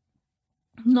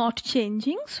not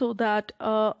changing, so that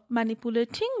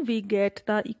manipulating we get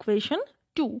the equation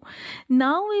 2.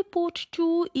 Now we put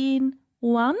 2 in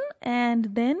 1 and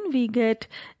then we get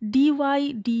dy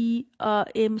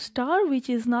dm star, which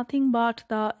is nothing but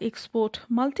the export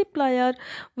multiplier,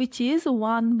 which is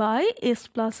 1 by s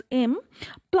plus m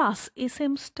plus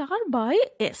sm star by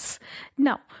s.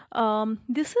 Now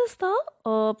this is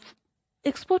the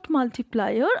export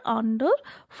multiplier under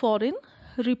foreign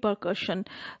repercussion.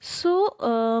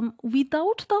 So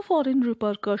without the foreign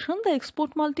repercussion, the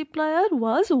export multiplier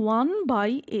was 1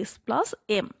 by s plus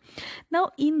m.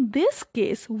 Now in this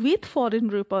case, with foreign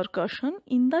repercussion,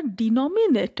 in the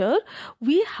denominator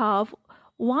we have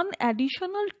one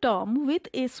additional term with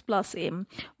s plus m,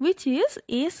 which is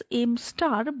sm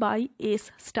star by s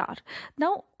star.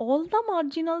 Now all the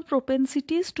marginal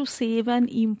propensities to save and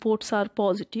imports are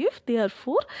positive,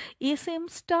 therefore sm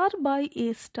star by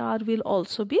s star will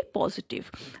also be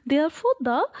positive. Therefore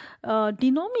the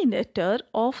denominator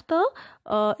of the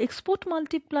export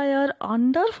multiplier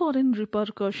under foreign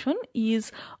repercussion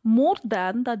is more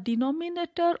than the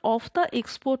denominator of the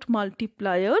export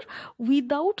multiplier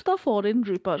without the foreign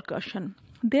repercussion.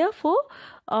 Therefore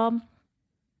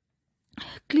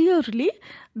clearly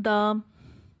the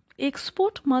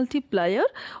export multiplier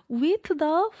with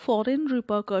the foreign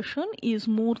repercussion is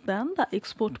more than the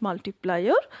export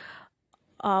multiplier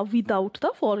without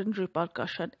the foreign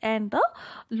repercussion, and the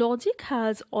logic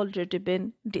has already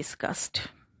been discussed.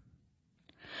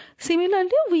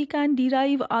 Similarly, we can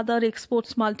derive other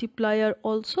exports multiplier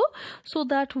also, so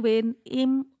that when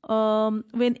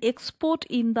export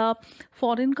in the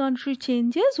foreign country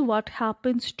changes, what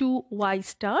happens to Y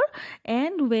star,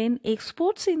 and when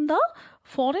exports in the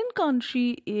foreign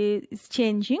country is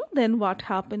changing, then what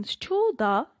happens to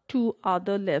the two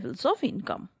other levels of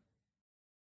income.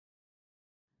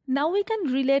 Now we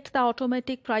can relate the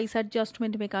automatic price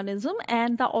adjustment mechanism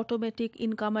and the automatic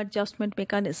income adjustment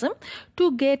mechanism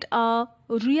to get a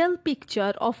real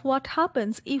picture of what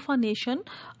happens if a nation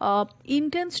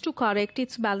intends to correct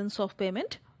its balance of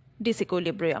payment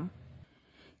disequilibrium.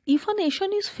 If a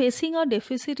nation is facing a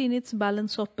deficit in its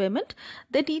balance of payment,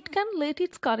 then it can let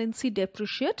its currency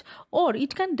depreciate, or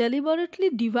it can deliberately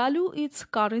devalue its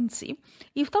currency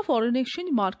if the foreign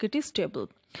exchange market is stable.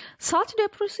 Such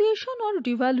depreciation or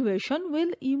devaluation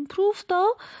will improve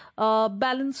the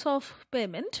balance of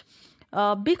payment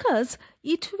because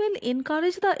it will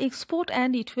encourage the export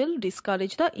and it will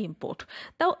discourage the import.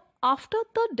 Now, after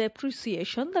the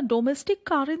depreciation, the domestic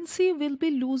currency will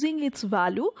be losing its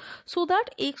value, so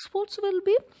that exports will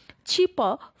be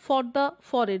cheaper for the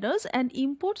foreigners and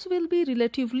imports will be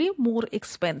relatively more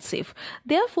expensive.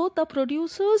 Therefore, the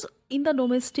producers in the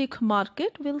domestic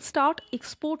market will start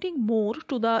exporting more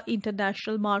to the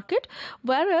international market,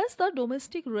 whereas the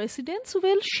domestic residents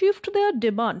will shift their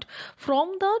demand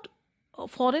from the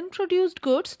foreign produced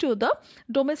goods to the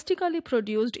domestically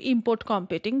produced import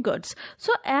competing goods.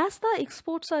 So as the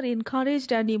exports are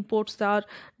encouraged and imports are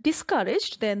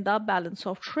discouraged, then the balance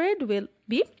of trade will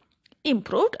be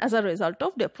improved as a result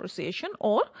of depreciation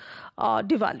or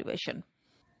devaluation.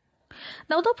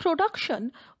 Now the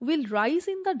production will rise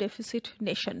in the deficit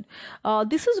nation.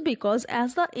 This is because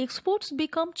as the exports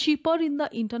become cheaper in the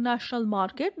international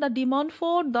market, the demand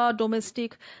for the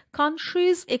domestic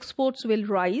countries' exports will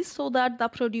rise, so that the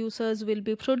producers will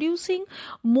be producing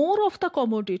more of the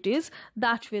commodities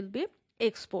that will be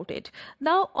exported.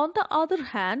 Now, on the other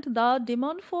hand, the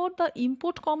demand for the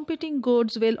import competing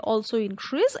goods will also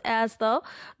increase, as the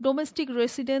domestic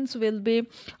residents will be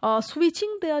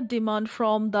switching their demand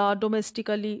from the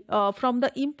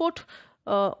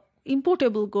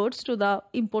importable goods to the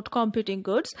import competing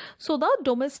goods. So the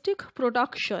domestic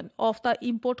production of the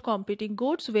import competing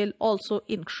goods will also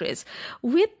increase.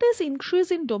 With this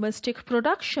increase in domestic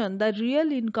production, the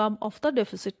real income of the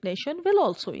deficit nation will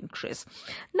also increase.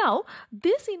 Now,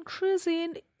 this increase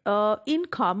in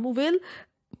income will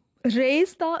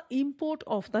raise the import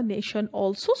of the nation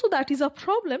also. So that is a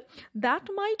problem that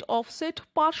might offset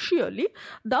partially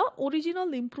the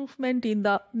original improvement in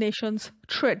the nation's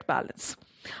trade balance.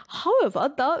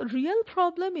 However, the real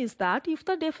problem is that if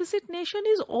the deficit nation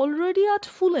is already at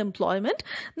full employment,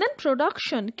 then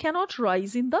production cannot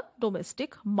rise in the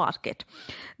domestic market.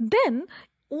 Then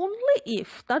only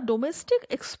if the domestic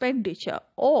expenditure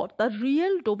or the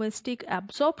real domestic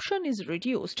absorption is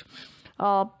reduced,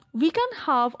 we can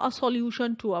have a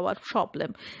solution to our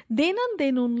problem. Then and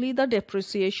then only the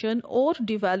depreciation or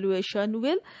devaluation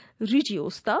will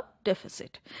reduce the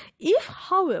deficit. If,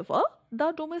 however,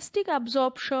 the domestic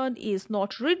absorption is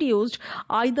not reduced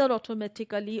either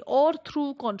automatically or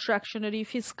through contractionary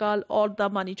fiscal or the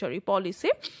monetary policy,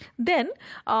 then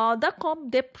the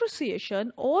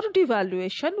depreciation or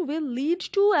devaluation will lead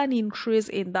to an increase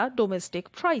in the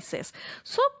domestic prices.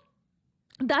 So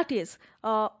that is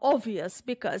obvious,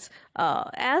 because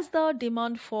as the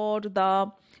demand for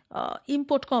the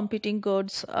import competing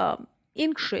goods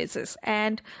increases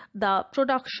and the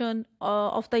production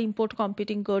of the import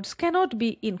competing goods cannot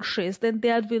be increased, then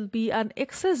there will be an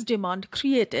excess demand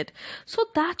created. So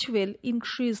that will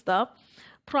increase the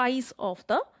price of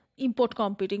the import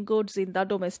competing goods in the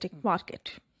domestic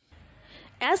market.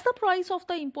 As the price of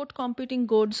the import competing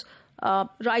goods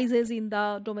rises in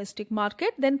the domestic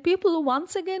market, then people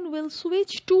once again will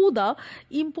switch to the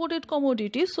imported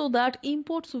commodities, so that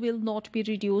imports will not be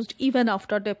reduced even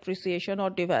after depreciation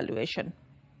or devaluation.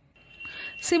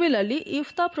 Similarly,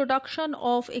 if the production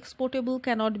of exportable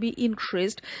cannot be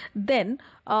increased, then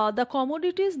the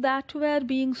commodities that were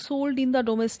being sold in the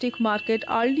domestic market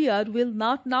earlier will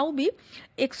not now be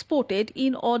exported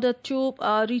in order to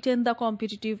retain the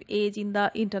competitive edge in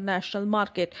the international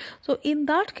market. So in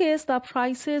that case, the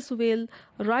prices will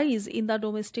rise in the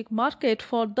domestic market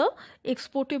for the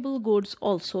exportable goods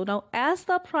also. Now, as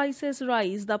the prices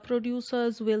rise, the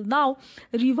producers will now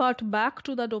revert back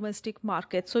to the domestic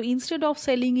market. So instead of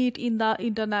selling it in the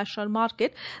international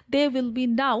market, they will be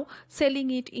now selling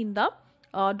it in the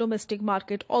domestic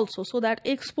market also, so that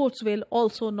exports will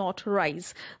also not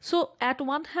rise. So at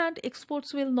one hand,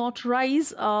 exports will not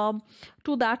rise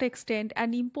to that extent,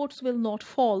 and imports will not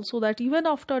fall, so that even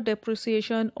after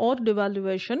depreciation or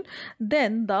devaluation,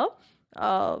 then the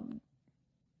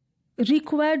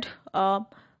required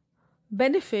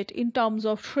benefit in terms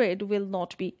of trade will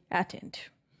not be attained.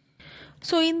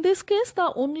 So in this case,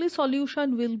 the only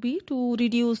solution will be to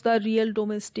reduce the real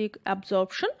domestic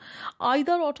absorption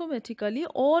either automatically,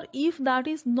 or if that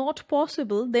is not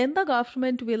possible, then the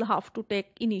government will have to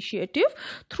take initiative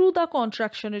through the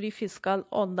contractionary fiscal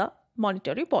on the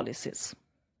monetary policies.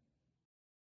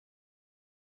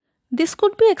 This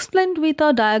could be explained with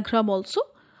a diagram also.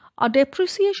 A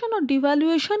depreciation or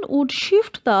devaluation would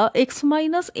shift the X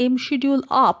minus M schedule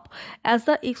up as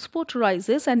the export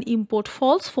rises and import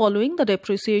falls following the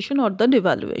depreciation or the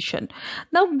devaluation.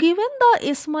 Now, given the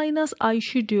S minus I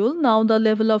schedule, now the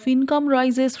level of income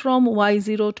rises from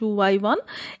Y0 to Y1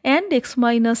 and X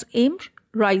minus M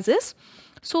rises,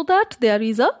 so that there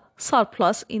is a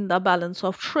surplus in the balance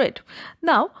of trade.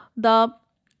 Now, the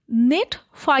net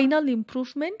final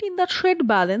improvement in the trade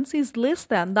balance is less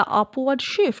than the upward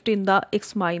shift in the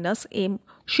X minus M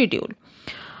schedule.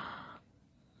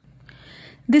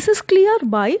 This is clear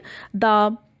by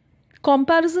the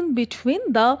comparison between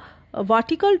the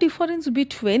vertical difference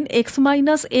between X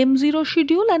minus M0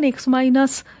 schedule and X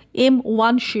minus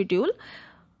M1 schedule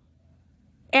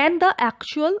and the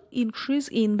actual increase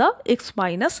in the X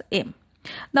minus M.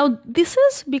 Now, this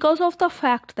is because of the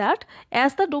fact that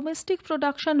as the domestic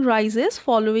production rises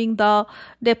following the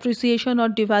depreciation or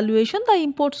devaluation, the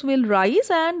imports will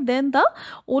rise, and then the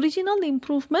original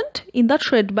improvement in the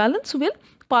trade balance will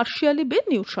partially be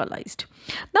neutralized.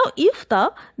 Now, if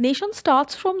the nation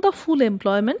starts from the full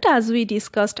employment as we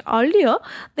discussed earlier,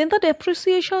 then the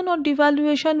depreciation or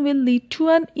devaluation will lead to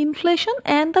an inflation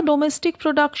and the domestic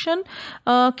production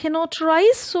cannot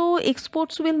rise, so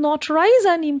exports will not rise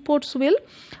and imports will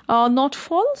not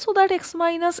fall, so that X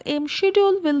minus M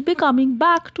schedule will be coming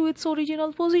back to its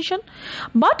original position.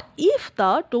 But if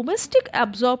the domestic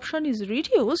absorption is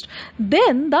reduced,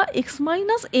 then the X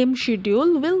minus M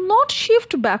schedule will not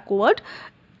shift backward,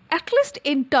 at least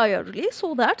entirely,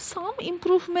 so that some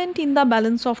improvement in the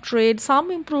balance of trade, some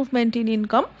improvement in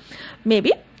income may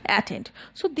be attained.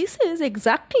 So this is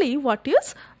exactly what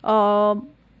is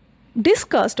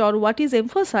discussed or what is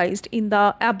emphasized in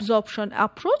the absorption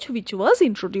approach, which was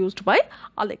introduced by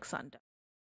Alexander.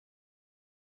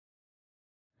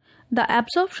 The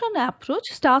absorption approach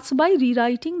starts by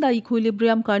rewriting the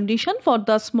equilibrium condition for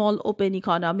the small open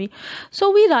economy.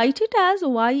 So we write it as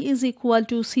y is equal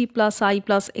to C plus I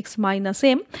plus X minus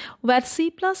M, where C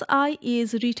plus I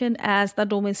is written as the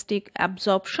domestic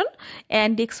absorption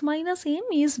and X minus M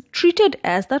is treated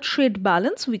as the trade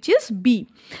balance, which is B.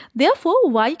 Therefore,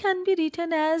 y can be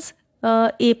written as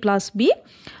A plus B,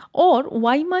 or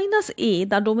y minus A,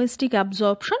 the domestic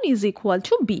absorption, is equal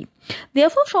to B.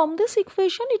 Therefore, from this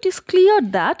equation it is clear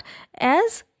that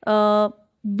as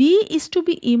B is to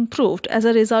be improved as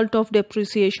a result of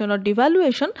depreciation or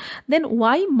devaluation, then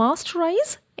y must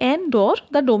rise and or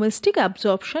the domestic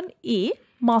absorption A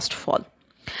must fall.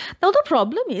 Now, the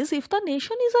problem is, if the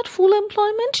nation is at full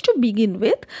employment to begin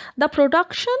with, the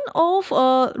production of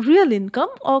real income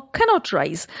cannot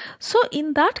rise. So,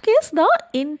 in that case, the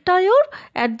entire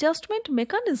adjustment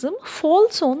mechanism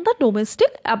falls on the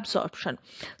domestic absorption.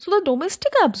 So, the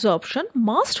domestic absorption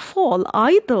must fall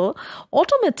either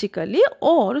automatically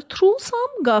or through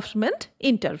some government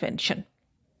intervention.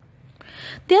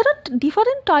 There are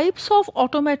different types of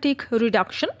automatic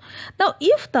reduction. Now,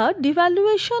 if the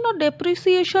devaluation or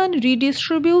depreciation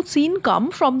redistributes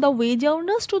income from the wage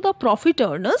earners to the profit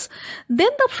earners, then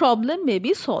the problem may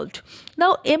be solved.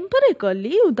 Now,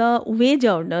 empirically, the wage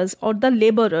earners or the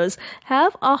laborers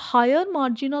have a higher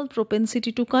marginal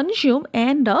propensity to consume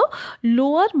and a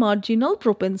lower marginal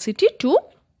propensity to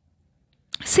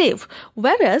save,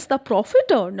 whereas the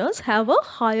profit earners have a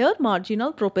higher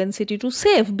marginal propensity to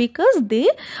save because they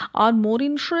are more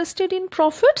interested in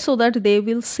profit, so that they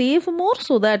will save more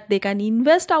so that they can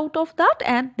invest out of that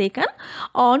and they can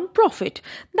earn profit.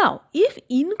 Now, if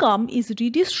income is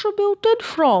redistributed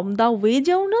from the wage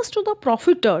earners to the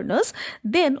profit earners,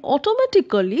 then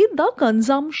automatically the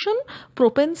consumption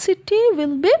propensity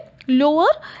will be lower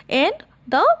and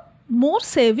the more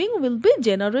saving will be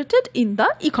generated in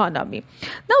the economy.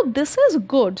 Now, this is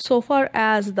good so far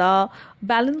as the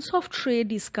balance of trade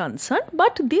is concerned,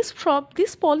 but this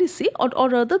policy or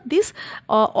rather this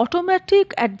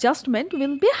automatic adjustment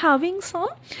will be having some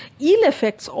ill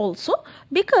effects also,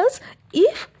 because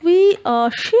if we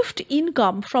shift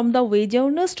income from the wage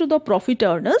earners to the profit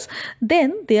earners,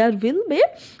 then there will be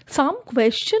some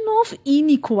question of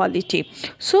inequality.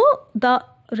 So, the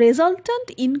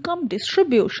resultant income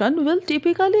distribution will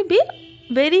typically be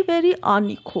very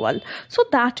unequal. So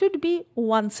that would be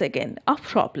once again a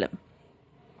problem.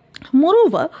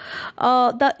 Moreover,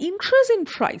 the increase in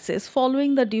prices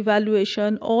following the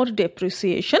devaluation or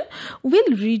depreciation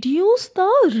will reduce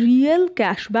the real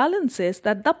cash balances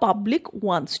that the public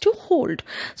wants to hold.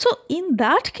 So, in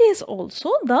that case,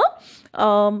 also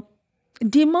the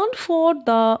demand for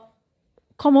the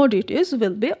commodities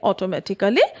will be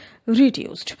automatically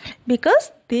reduced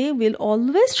because they will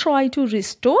always try to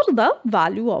restore the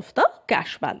value of the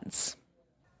cash balance.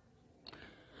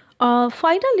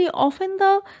 Finally, often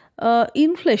the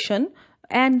inflation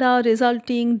and the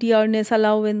resulting dearness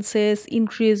allowances,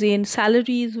 increase in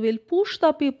salaries will push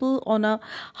the people on a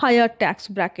higher tax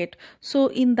bracket. So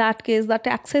in that case, the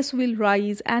taxes will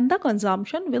rise and the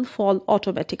consumption will fall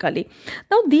automatically.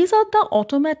 Now these are the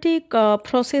automatic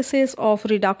processes of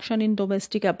reduction in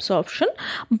domestic absorption,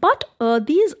 but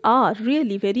these are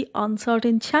really very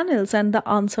uncertain channels and the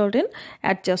uncertain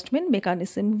adjustment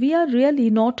mechanism. We are really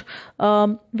not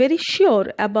very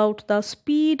sure about the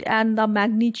speed and the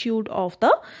magnitude of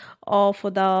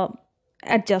the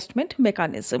adjustment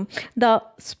mechanism. The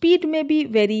speed may be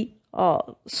very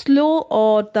slow,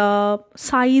 or the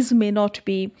size may not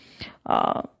be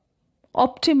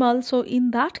optimal. So in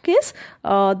that case,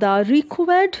 the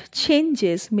required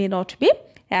changes may not be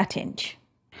attained.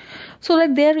 So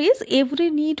that there is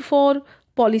every need for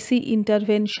policy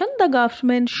intervention. The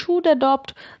government should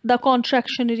adopt the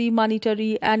contractionary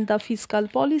monetary and the fiscal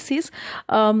policies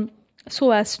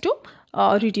so as to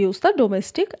reduce the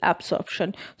domestic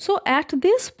absorption. So at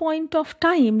this point of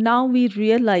time, now we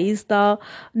realize the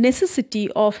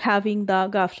necessity of having the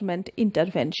government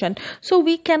intervention. So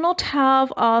we cannot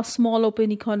have a small open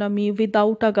economy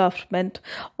without a government,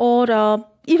 or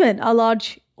even a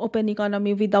large open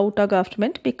economy without a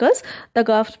government, because the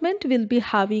government will be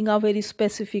having a very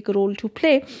specific role to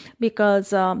play, because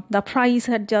the price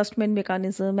adjustment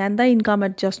mechanism and the income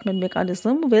adjustment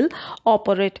mechanism will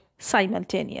operate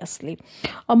simultaneously.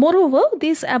 Moreover,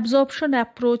 this absorption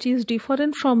approach is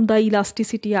different from the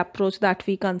elasticity approach that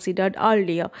we considered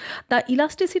earlier. The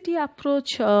elasticity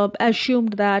approach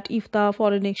assumed that if the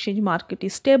foreign exchange market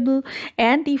is stable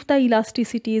and if the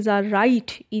elasticities are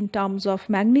right in terms of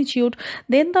magnitude,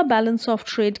 then the balance of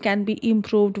trade can be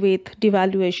improved with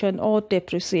devaluation or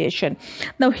depreciation.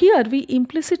 Now here we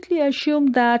implicitly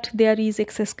assume that there is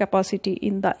excess capacity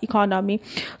in the economy,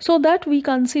 so that we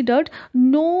considered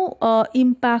no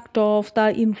impact of the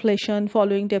inflation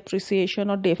following depreciation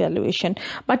or devaluation,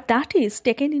 but that is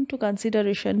taken into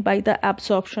consideration by the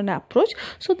absorption approach.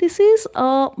 So this is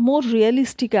a more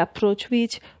realistic approach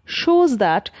which shows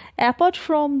that apart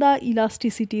from the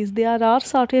elasticities, there are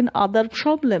certain other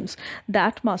problems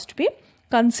that must be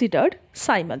considered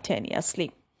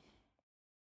simultaneously.